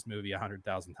watch this movie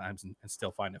 100,000 times and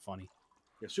still find it funny.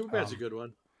 Yeah, Superbad's a good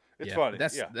one. It's funny.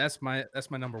 That's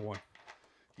my number one.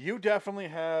 You definitely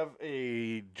have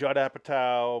a Judd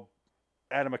Apatow,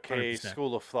 Adam McKay 100%.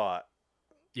 School of thought.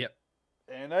 Yep.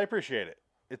 And I appreciate it.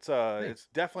 It's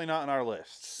definitely not on our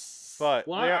list. But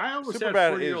I almost have a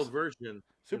 40-year-old version.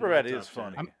 Superbad is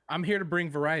funny. I'm here to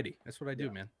bring variety. That's what I do,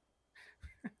 man.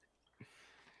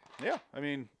 Yeah, I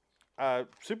mean,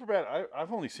 Superbad.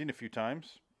 I've only seen a few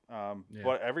times,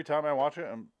 but every time I watch it,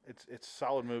 it's a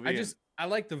solid movie. I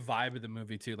like the vibe of the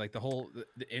movie too, like the whole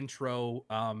the intro,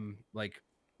 like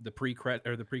the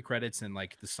pre-credits and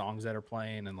like the songs that are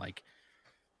playing and like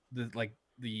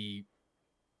the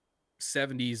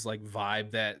 70s like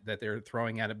vibe that they're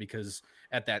throwing at it, because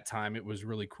at that time it was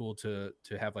really cool to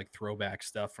have like throwback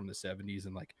stuff from the 70s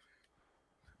and like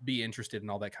be interested in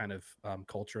all that kind of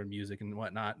culture and music and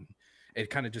whatnot, and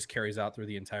it kind of just carries out through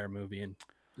the entire movie, and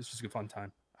it's just a fun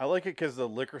time. I like it because the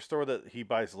liquor store that he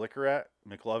buys liquor at,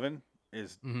 McLovin,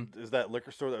 is that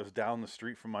liquor store that was down the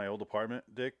street from my old apartment,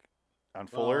 Dick, on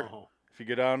Fuller. If you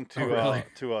go down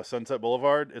to Sunset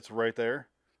Boulevard, it's right there.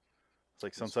 It's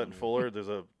like Sunset and Fuller. There's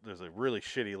a really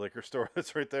shitty liquor store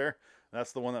that's right there.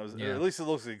 That's the one that was. Yeah. At least it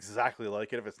looks exactly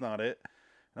like it. If it's not it,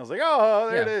 and I was like, oh,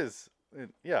 there it is.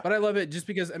 Yeah. But I love it just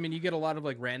because I mean you get a lot of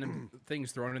like random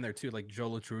things thrown in there too, like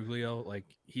Joe Latruglio, like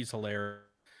he's hilarious,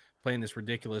 playing this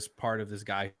ridiculous part of this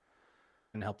guy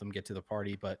and help them get to the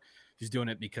party, but he's doing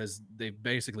it because they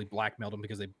basically blackmailed him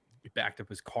because they backed up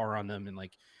his car on them, and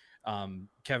like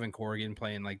Kevin Corrigan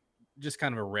playing like just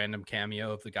kind of a random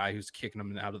cameo of the guy who's kicking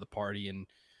him out of the party and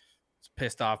is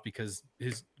pissed off because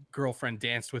his girlfriend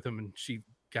danced with him and she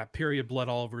got period blood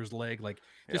all over his leg, like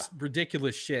just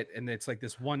ridiculous shit. And it's like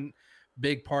this one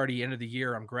big party, end of the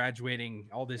year, I'm graduating,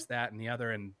 all this, that, and the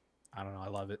other, and I don't know, I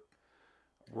love it.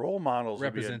 Role Models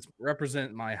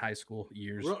represent my high school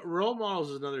years. Role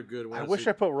Models is another good one. I wish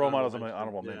I put Role Models on my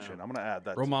honorable mention. I'm gonna add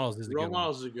that. Role Models is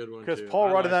a good one because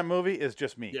Paul Rudd in that movie is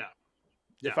just me. Yeah.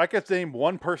 If I could name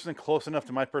one person close enough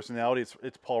to my personality,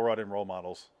 it's Paul Rudd in Role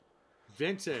Models.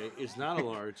 Vente is not a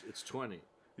large; it's 20.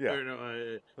 Yeah. Or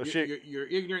no, you're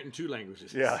ignorant in 2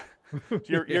 languages. Yeah.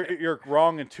 You're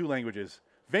wrong in 2 languages.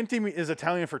 Venti is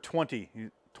Italian for 20.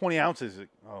 20 ounces.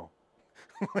 Oh,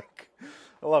 like,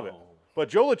 I love it. But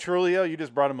Joe Latruglio, you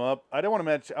just brought him up. I want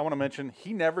to mention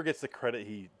he never gets the credit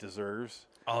he deserves.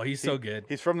 Oh, he's so good.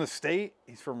 He's from the state.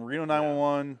 He's from Reno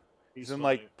 911. He's in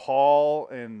like Paul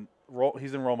and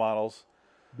he's in Role Models.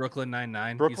 Brooklyn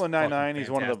Nine-Nine. Brooklyn Nine-Nine. He's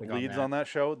one of the leads on that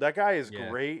show. That guy is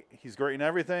great. He's great in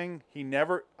everything.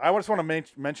 I just want to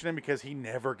mention him because he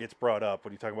never gets brought up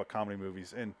when you talk about comedy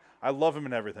movies, and I love him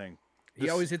in everything. He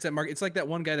always hits that mark. It's like that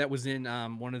one guy that was in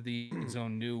one of his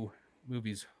own new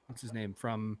movies. What's his name?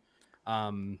 From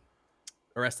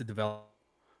Arrested Development.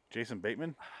 Jason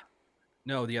Bateman?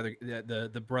 No, the other,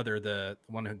 the brother, the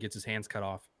one who gets his hands cut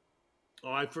off.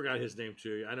 Oh, I forgot his name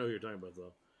too. I know who you're talking about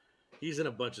though. He's in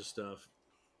a bunch of stuff.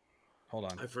 Hold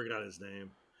on. I forgot his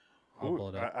name. I'll pull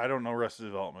it up. I don't know Arrested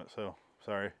Development, so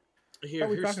sorry.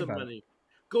 Here's some money.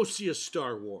 Go see a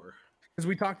Star War. Because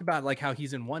we talked about like how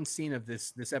he's in one scene of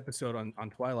this episode on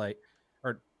Twilight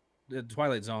or the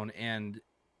Twilight Zone, and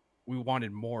we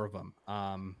wanted more of him.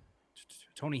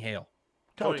 Tony Hale.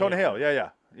 Tony Hale.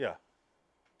 Yeah.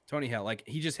 Tony Hale. Like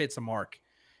he just hits a mark,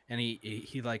 and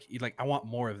he I want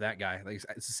more of that guy. Like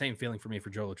it's the same feeling for me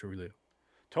for Joe Latruglio.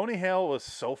 Tony Hale was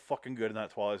so fucking good in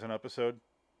that Twilight Zone episode.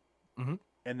 Mm-hmm.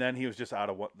 And then he was just out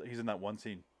of what he's in that one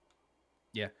scene.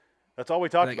 Yeah. That's all we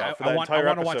talked about for that entire episode. I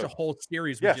want to watch a whole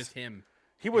series with just him.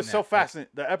 He was so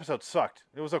fascinating. The episode sucked.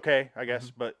 It was okay, I guess,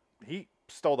 but he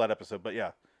stole that episode. But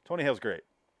yeah, Tony Hale's great.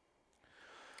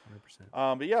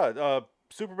 100%. But yeah,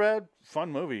 Superbad,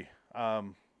 fun movie.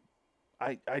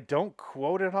 I don't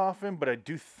quote it often, but I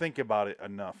do think about it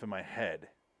enough in my head.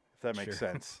 If that makes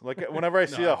sense. Like whenever I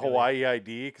see a Hawaii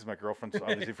ID, because my girlfriend's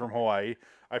obviously from Hawaii,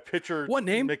 I picture what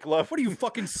name? McLovin. What are you,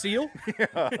 fucking seal?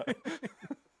 Yeah.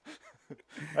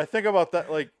 I think about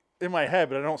that like in my head,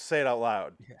 but I don't say it out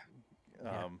loud.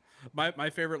 Yeah. My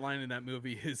favorite line in that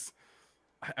movie is,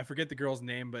 I forget the girl's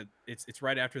name, but it's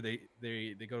right after they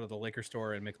go to the liquor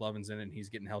store and McLovin's in it and he's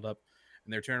getting held up,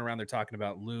 and they're turning around, they're talking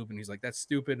about lube, and he's like, that's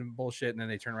stupid and bullshit, and then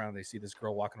they turn around and they see this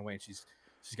girl walking away, and she's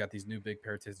got these new big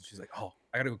pair of tits, and she's like, oh,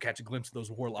 I gotta go catch a glimpse of those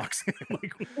warlocks. I'm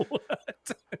like, what?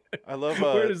 I love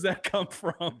where does that come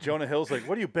from? Jonah Hill's like,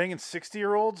 what are you banging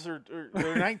 60-year-olds or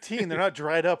they're 19? They're not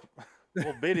dried up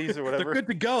little biddies or whatever. They're good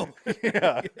to go.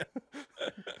 Yeah.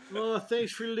 Oh,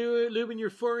 thanks for lubing your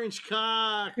 4-inch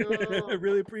cock. Oh. I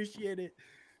really appreciate it,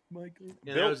 Michael.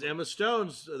 And that was Emma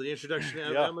Stone's, the introduction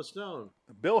of Emma Stone.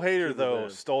 Bill Hader, though,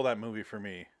 stole that movie for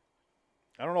me.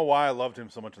 I don't know why I loved him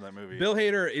so much in that movie. Bill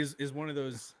Hader is one of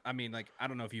those. I mean, like, I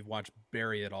don't know if you've watched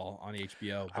Barry at all on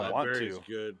HBO, but I want Barry's to.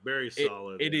 good. Very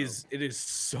solid. It is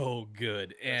so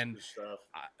good. And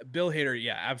Bill Hader,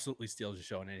 yeah, absolutely steals the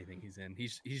show in anything he's in.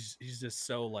 He's just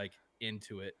so like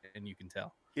into it, and you can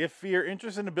tell. If you're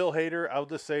interested in Bill Hader, I would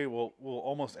just say we'll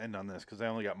almost end on this because I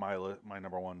only got my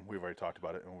number one. We've already talked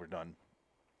about it, and we're done.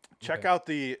 Check out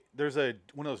there's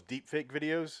one of those deep fake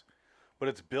videos. But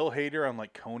it's Bill Hader on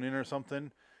like Conan or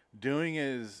something doing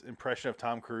his impression of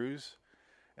Tom Cruise.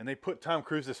 And they put Tom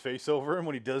Cruise's face over him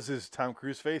when he does his Tom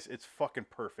Cruise face. It's fucking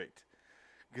perfect.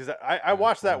 Because I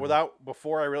watched that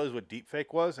before I realized what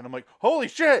deepfake was. And I'm like, holy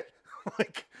shit.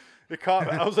 Like it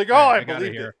caught me. I was like, oh, I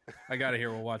believed it. I got to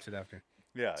hear. We'll watch it after.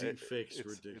 Yeah. Deepfake's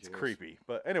ridiculous. It's creepy.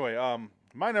 But anyway,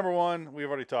 my number one, we've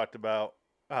already talked about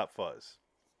Hot Fuzz.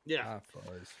 Yeah. Hot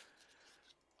Fuzz.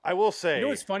 I will say. You know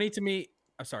what's funny to me?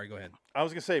 I'm sorry, go ahead. I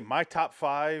was going to say my top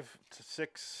 5 to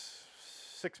 6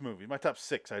 movies, my top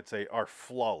 6, I'd say, are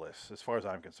flawless as far as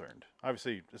I'm concerned.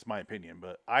 Obviously, it's my opinion,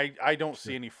 but I don't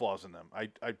see any flaws in them.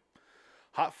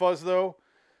 Hot Fuzz, though,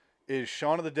 is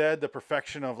Shaun of the Dead the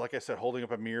perfection of, like I said, holding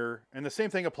up a mirror? And the same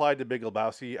thing applied to Big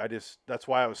Lebowski. That's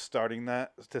why I was starting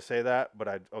that to say that, but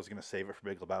I was going to save it for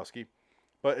Big Lebowski.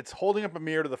 But it's holding up a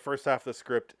mirror to the first half of the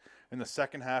script, and the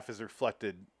second half is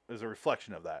a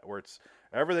reflection of that, where it's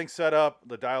everything's set up,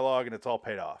 the dialogue, and it's all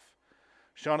paid off.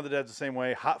 Shaun of the Dead's the same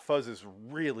way. Hot Fuzz is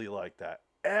really like that.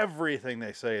 Everything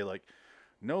they say, like,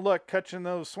 no luck catching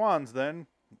those swans then.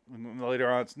 And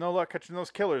later on, it's no luck catching those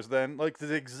killers then. Like,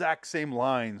 the exact same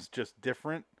lines, just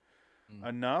different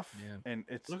enough. Yeah. And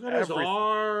it's Look at his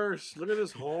horse. Look at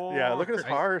his horse. Yeah, look at his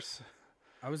horse.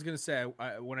 I was gonna say,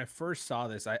 when I first saw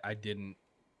this, I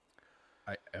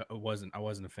wasn't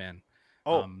a fan.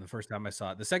 The first time I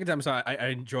saw it. The second time I saw it, I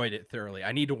enjoyed it thoroughly.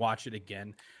 I need to watch it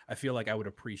again. I feel like I would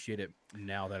appreciate it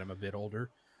now that I'm a bit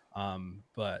older.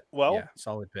 But yeah,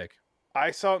 solid pick.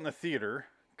 I saw it in the theater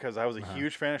because I was a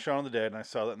huge fan of Shaun of the Dead, and I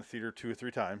saw that in the theater 2 or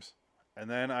 3 times. And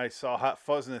then I saw Hot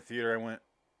Fuzz in the theater. I went,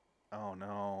 oh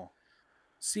no.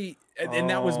 See, and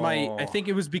that was I think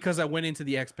it was because I went into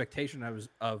the expectation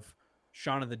of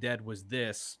Shaun of the Dead was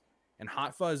this, and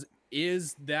Hot Fuzz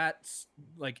is that,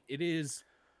 like, it is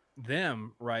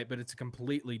them, right? But it's a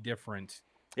completely different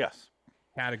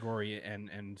category,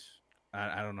 and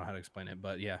I don't know how to explain it,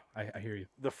 but yeah, I hear you.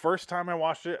 The first time I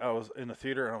watched it, I was in the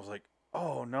theater and I was like,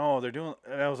 oh no, they're doing,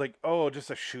 and I was like, oh, just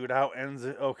a shootout ends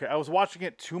it. Okay, I was watching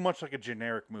it too much like a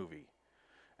generic movie,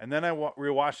 and then I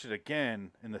rewatched it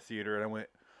again in the theater, and I went,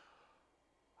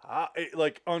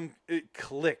 it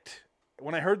clicked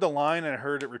when I heard the line and I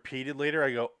heard it repeated later.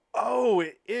 I go, oh,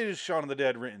 it is Shaun of the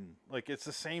Dead written. Like, it's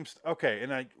the same. Okay,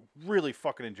 and I really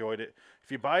fucking enjoyed it.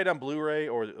 If you buy it on Blu-ray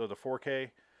or the 4K,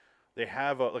 they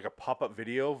have a pop-up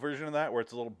video version of that where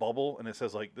it's a little bubble and it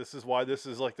says, like, this is why this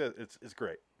is like this. It's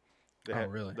great.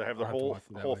 Really? They have the whole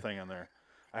thing on there.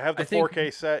 I have the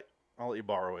 4K set. I'll let you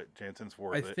borrow it. Jansen's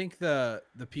worth it. I think the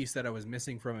piece that I was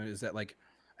missing from it is that, like,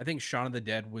 I think Shaun of the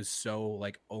Dead was so,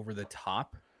 like, over the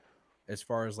top as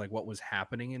far as, like, what was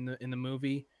happening in the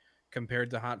movie, compared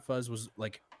to Hot Fuzz was,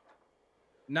 like,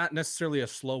 not necessarily a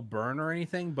slow burn or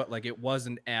anything, but, like, it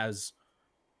wasn't as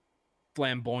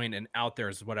flamboyant and out there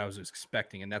as what I was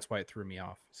expecting, and that's why it threw me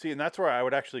off. See, and that's where I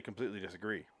would actually completely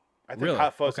disagree. I think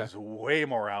Hot Fuzz is way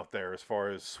more out there as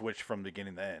far as switch from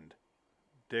beginning to end.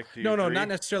 Dick, do you agree? No, not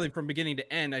necessarily from beginning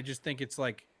to end. I just think it's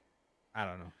like, I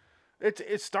don't know.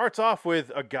 It starts off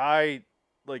with a guy,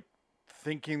 like,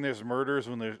 thinking there's murders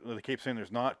when they keep saying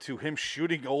there's not, to him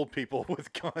shooting old people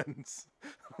with guns.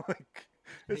 Like,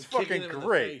 it's fucking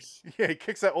great. Yeah, he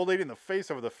kicks that old lady in the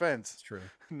face over the fence. It's true.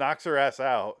 Knocks her ass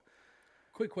out.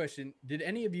 Quick question. Did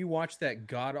any of you watch that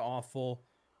god-awful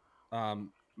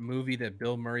movie that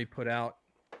Bill Murray put out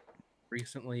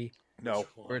recently? No.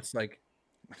 Where it's like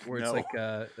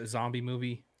a zombie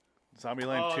movie?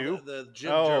 Zombieland 2? The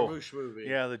Jim Jarmusch movie.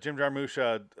 Yeah, the Jim Jarmusch.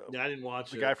 I didn't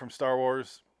watch it. The guy from Star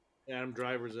Wars. Adam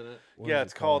Driver's in it. What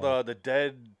it's called The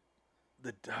Dead.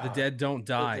 The Dead Don't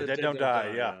Die. The Dead Don't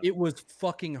Die. Yeah. It was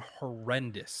fucking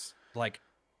horrendous. Like,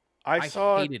 I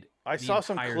saw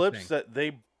some clips thing. that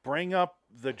they bring up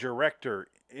the director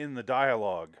in the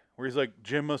dialogue where he's like,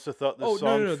 Jim must have thought this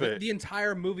song fit. The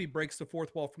entire movie breaks the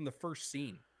fourth wall from the first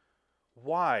scene.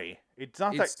 Why? It's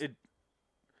not that.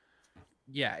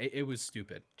 Yeah, it was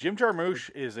stupid. Jim Jarmusch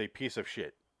is a piece of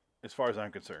shit, as far as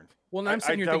I'm concerned. Well, I'm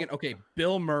sitting here thinking, okay,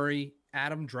 Bill Murray,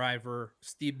 Adam Driver,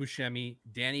 Steve Buscemi,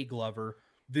 Danny Glover,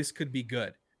 this could be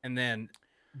good. And then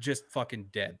just fucking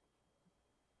dead.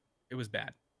 It was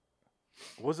bad.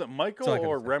 Was it Michael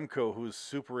or Remco who's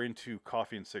super into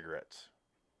coffee and cigarettes?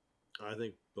 I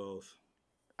think both.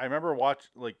 I remember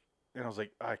and I was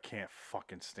like, I can't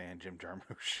fucking stand Jim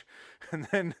Jarmusch. And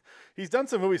then he's done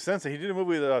some movies since. He did a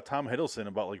movie with Tom Hiddleston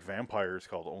about, like, vampires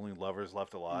called Only Lovers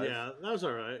Left Alive. Yeah, that was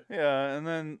all right. Yeah, and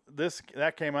then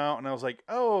that came out, and I was like,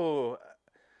 oh,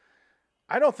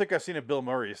 I don't think I've seen a Bill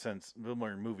Murray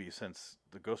movie since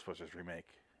the Ghostbusters remake.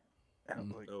 And I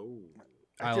was like,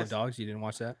 Isle of Dogs. You didn't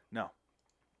watch that? No.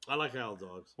 I like Isle of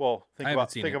Dogs. Well, think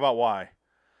about why.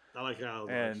 I like Isle of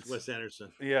Dogs. Wes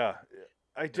Anderson. Yeah.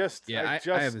 I just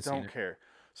don't care.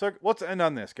 So let's end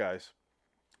on this, guys,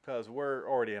 because we're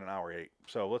already at an hour 8.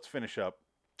 So let's finish up.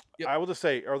 Yep. I will just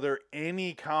say, are there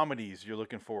any comedies you're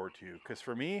looking forward to? Because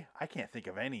for me, I can't think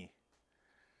of any.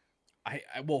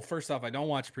 Well, first off, I don't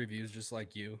watch previews just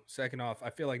like you. Second off, I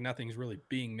feel like nothing's really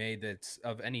being made that's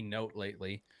of any note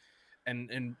lately.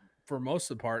 And for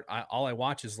most of the part, all I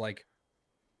watch is, like,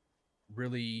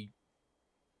 really,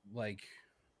 like,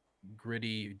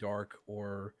 gritty, dark,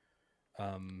 or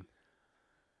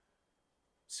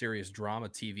serious drama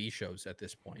TV shows at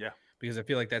this point. Yeah. Because I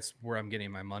feel like that's where I'm getting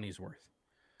my money's worth.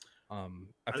 I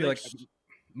feel like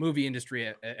movie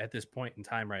industry at this point in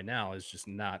time right now is just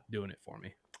not doing it for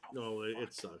me. No,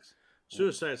 it sucks.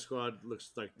 Suicide Squad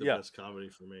looks like the best comedy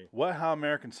for me. Wet Hot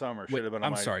American Summer should have been on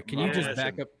I'm my sorry. Can you just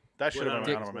back up? That should have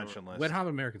been on Dick- my mention list. Wet Hot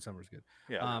American Summer is good.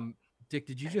 Yeah. Dick,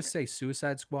 did you just say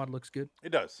Suicide Squad looks good? It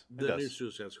does. It The does. new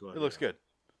Suicide Squad. It looks good.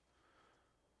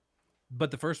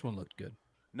 But the first one looked good.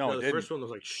 No, it the didn't. first one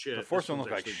looked like shit. The first This one one's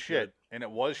looked like actually shit, good. and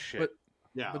it was shit.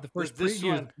 Yeah, But the first this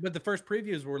previews, one- but the first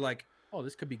previews were like, oh,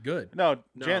 this could be good. no,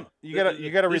 No, Jen, you th- gotta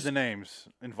th- read this- the names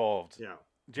involved. yeah.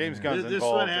 James Yeah. Gunn's This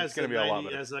involved. one has It's gonna be a lot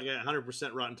better. has like a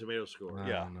 100% Rotten Tomato score. I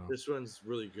Yeah. don't know. This one's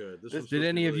really good. This one's Did supposed to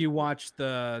any be of really you good. watch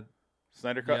the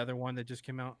Snyder the cut, other one that just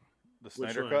came out? the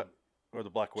Snyder one? cut, or the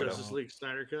Black Widow. Justice League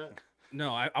Snyder Cut?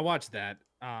 No, I watched that.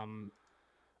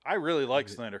 I really like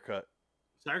Is it- Snyder cut.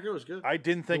 Snyder Cut was good. I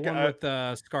didn't think the one I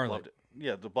with Scarlet. loved it.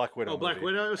 Yeah, the Black Widow. Oh, Black movie.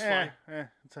 Widow? It was fine.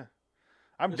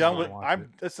 I'm It's done fine. with. Watch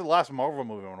I'm. It's the last Marvel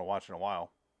movie I'm gonna watch in a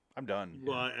while. I'm done.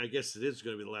 Well, I guess it is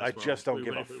going to be the last. I Marvel just don't movie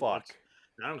give a when we fuck. watch.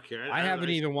 I don't care. I haven't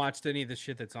even watched any of the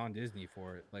shit that's on Disney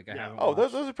for it. Like I Yeah. haven't. Oh,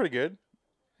 watched- those are pretty good.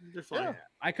 They're fine. Yeah.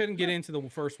 I couldn't get into the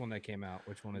first one that came out.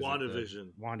 Which one is WandaVision.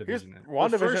 It? WandaVision. Here's It. The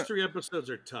WandaVision. first 3 episodes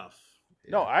are tough.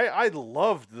 No, Yeah. I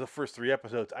loved the first 3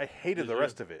 episodes. I hated the Mhm.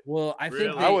 rest of it. Well, I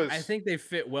think Really? I think they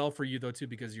fit well for you though too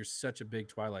because you're such a big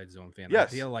Twilight Zone fan.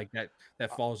 Yes. I feel like that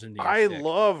falls into your I shtick.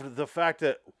 loved the fact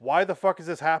that why the fuck is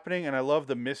this happening, and I love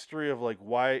the mystery of like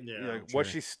why, Yeah, what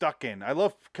true. she's stuck in. I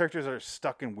love characters that are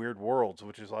stuck in weird worlds,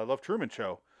 which is I love Truman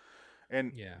Show,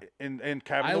 and Yeah. and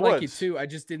Cabin I in the like Woods. it too. I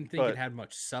just didn't think but- it had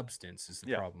much substance. Is the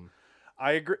Yeah. problem?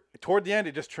 I agree. Toward the end,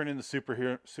 it just turned into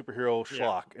superhero Yeah.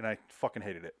 schlock, and I fucking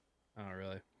hated it. Oh,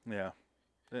 really? Yeah,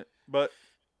 but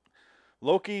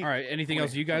Loki. All right. Anything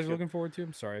else you guys are 20 looking forward to?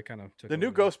 I'm sorry, I kind of took The new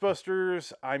over there.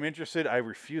 Ghostbusters, I'm interested. I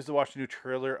refuse to watch the new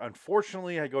trailer.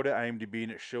 Unfortunately, I go to IMDb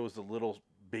and it shows the little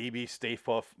baby Stay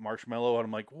Puft Marshmallow, and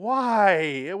I'm like, why?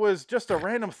 It was just a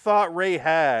random thought Ray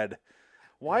had.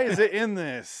 Why is it in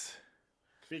this?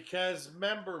 Because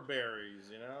member berries,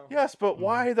 you know. Yes, but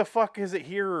why the fuck is it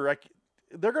here? Like,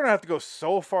 they're gonna have to go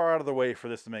so far out of the way for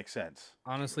this to make sense.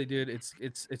 Honestly, dude, it's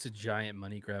a giant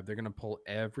money grab. They're gonna pull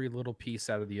every little piece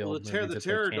out of the Well, old the movies that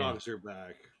they terror can. dogs are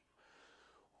back,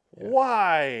 Yeah.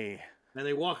 Why? and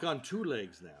they walk on 2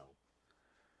 legs now.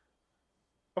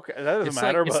 Okay, that doesn't It's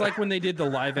matter. like but it's like when they did the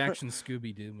live action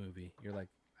Scooby Doo movie. You're like,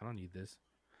 I don't need this.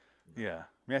 yeah,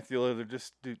 Matthew Lillard,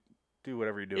 just do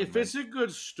whatever you're doing. If man. it's a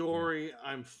good story,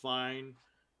 I'm fine.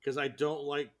 Because I don't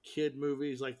like kid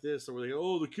movies like this, where they go,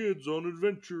 "Oh, the kids on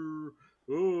adventure."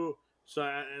 Oh, so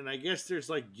and I guess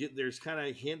there's there's kind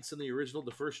of hints in the original,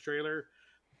 the first trailer.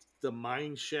 The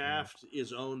mine shaft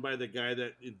is owned by the guy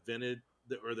that invented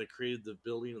that created the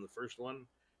building in the first one,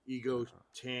 Ego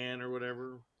Tan or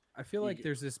whatever. I feel like You-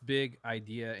 there's this big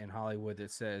idea in Hollywood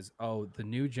that says, "Oh, the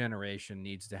new generation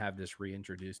needs to have this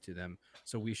reintroduced to them,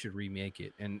 so we should remake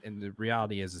it." And the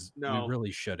reality is No. we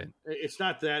really shouldn't. It's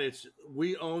not that. It's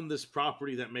we own this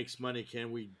property that makes money.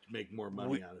 Can we make more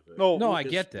money We- out of it? No, I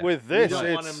Because get that. With we this,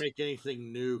 don't want it's to make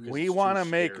anything new. 'cause we it's too want to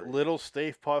make scary. little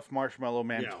Stay Puft Marshmallow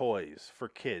Man Yeah. toys for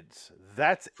kids.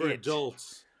 That's for it.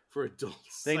 adults. For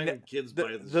adults, They Not ne- even kids The,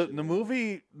 buy this the, shit. the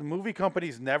movie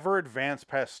companies never advanced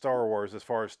past Star Wars as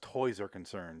far as toys are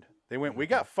concerned. They went, we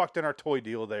got fucked in our toy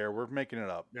deal there. We're making it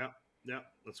up. Yeah,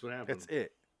 that's what happened. That's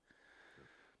it.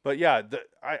 But yeah,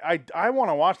 I want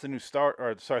to watch the new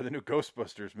the new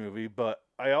Ghostbusters movie, but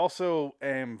I also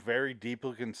am very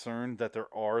deeply concerned that there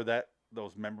are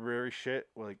those memory shit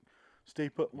like stay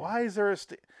put. Why is there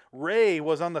Ray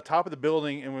was on the top of the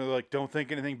building and we were like, don't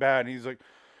think anything bad, and he's like,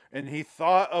 and he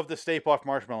thought of the Stay Puft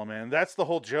Marshmallow Man. That's the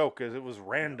whole joke, is it was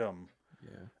random.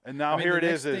 Yeah. And now I mean, here the it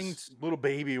is, next this thing- little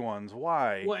baby ones.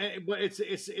 Why? Well, but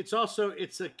it's also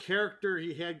a character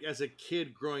he had as a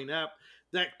kid growing up.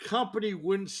 That company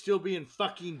wouldn't still be in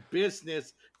fucking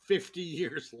business 50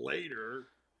 years later.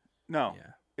 No,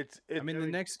 Yeah. it's. I mean, the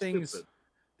very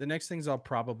next things I'll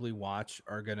probably watch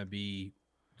are gonna be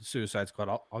Suicide Squad.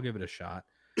 I'll give it a shot.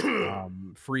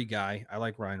 Free Guy. I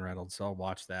like Ryan Reynolds, so I'll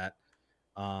watch that.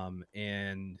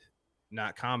 And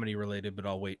not comedy related, but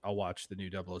I'll watch the new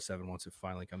 007 once it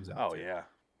finally comes out. Oh too. yeah.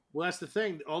 Well, that's the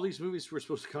thing. All these movies were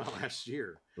supposed to come out last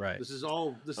year. Right. This is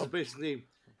basically.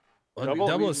 Well, Double-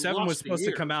 007 we was lost a supposed to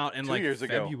year. come out in 2 like years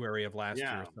ago. February of last year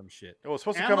Yeah. or some shit. It was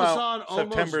supposed to Amazon come out almost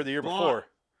September the year bought- before.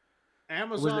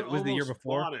 Amazon was the year almost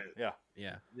before? bought it. Yeah.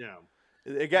 Yeah. Yeah.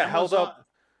 It got held Amazon- up.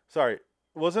 Sorry.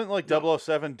 Wasn't like No.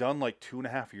 007 done like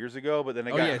 2.5 years ago, but then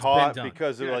it Oh, got yeah, it's caught been done.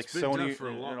 because of Yeah, like it's been done Sony for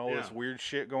a and long- all this yeah. weird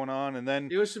shit going on. And then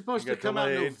It was supposed It to got come out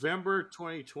delayed. November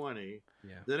 2020.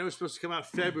 Yeah. Then it was supposed to come out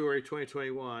February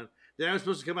 2021. Then it was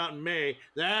supposed to come out in May.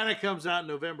 Then it comes out in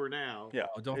November now. yeah.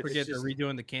 Oh, don't it's forget just- they're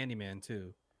redoing the Candyman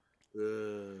too.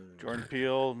 Jordan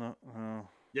Peele. No,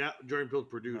 Yeah, Jordan Peele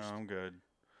produced. I'm good.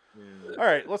 Yeah. All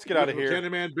right, let's get out of here.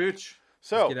 Candyman, bitch.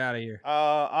 So Let's get out of here.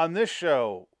 on this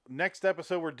show, next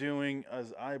episode we're doing,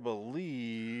 as I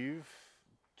believe.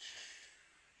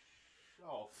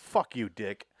 Oh, fuck you,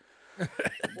 Dick.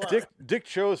 Dick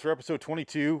chose for episode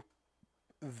 22,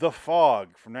 The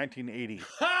Fog from 1980,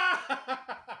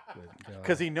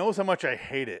 because he knows how much I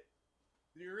hate it.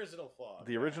 The original Fog.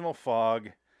 The original Fog.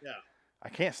 Yeah. I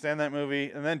can't stand that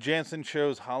movie. And then Jansen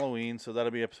chose Halloween, so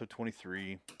that'll be episode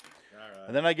 23. All right.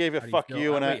 And then I gave it fuck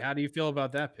you. How do you feel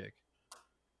about that pick?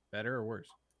 Better or worse?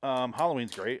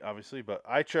 Halloween's great, obviously, but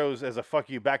I chose, as a fuck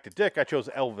you back to Dick, I chose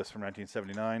Elvis from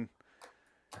 1979.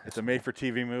 It's a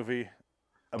made-for-TV movie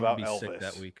about I'm gonna be Elvis. sick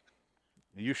that week.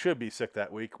 You should be sick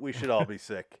that week. We should all be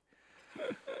sick.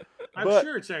 I'm But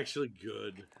sure it's actually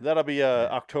good. that'll be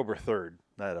October 3rd.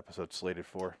 That episode's slated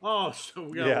for. Oh, so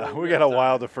we got a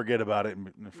while to forget about it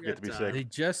and forget to be got sick. They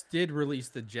just did release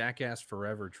the Jackass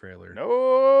Forever trailer.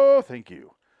 No, thank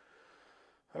you.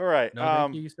 All right. No,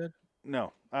 thank you said?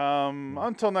 No.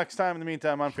 Until next time, in the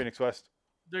meantime, I'm Phoenix West.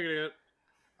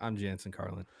 I'm Jansen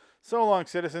Carlin. So long,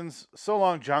 citizens. So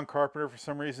long, John Carpenter, for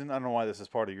some reason. I don't know why this is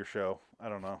part of your show. I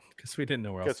don't know. Because we didn't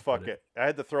know where else Because to put fuck it. I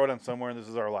had to throw it on somewhere, and this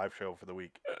is our live show for the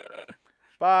week.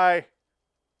 Bye.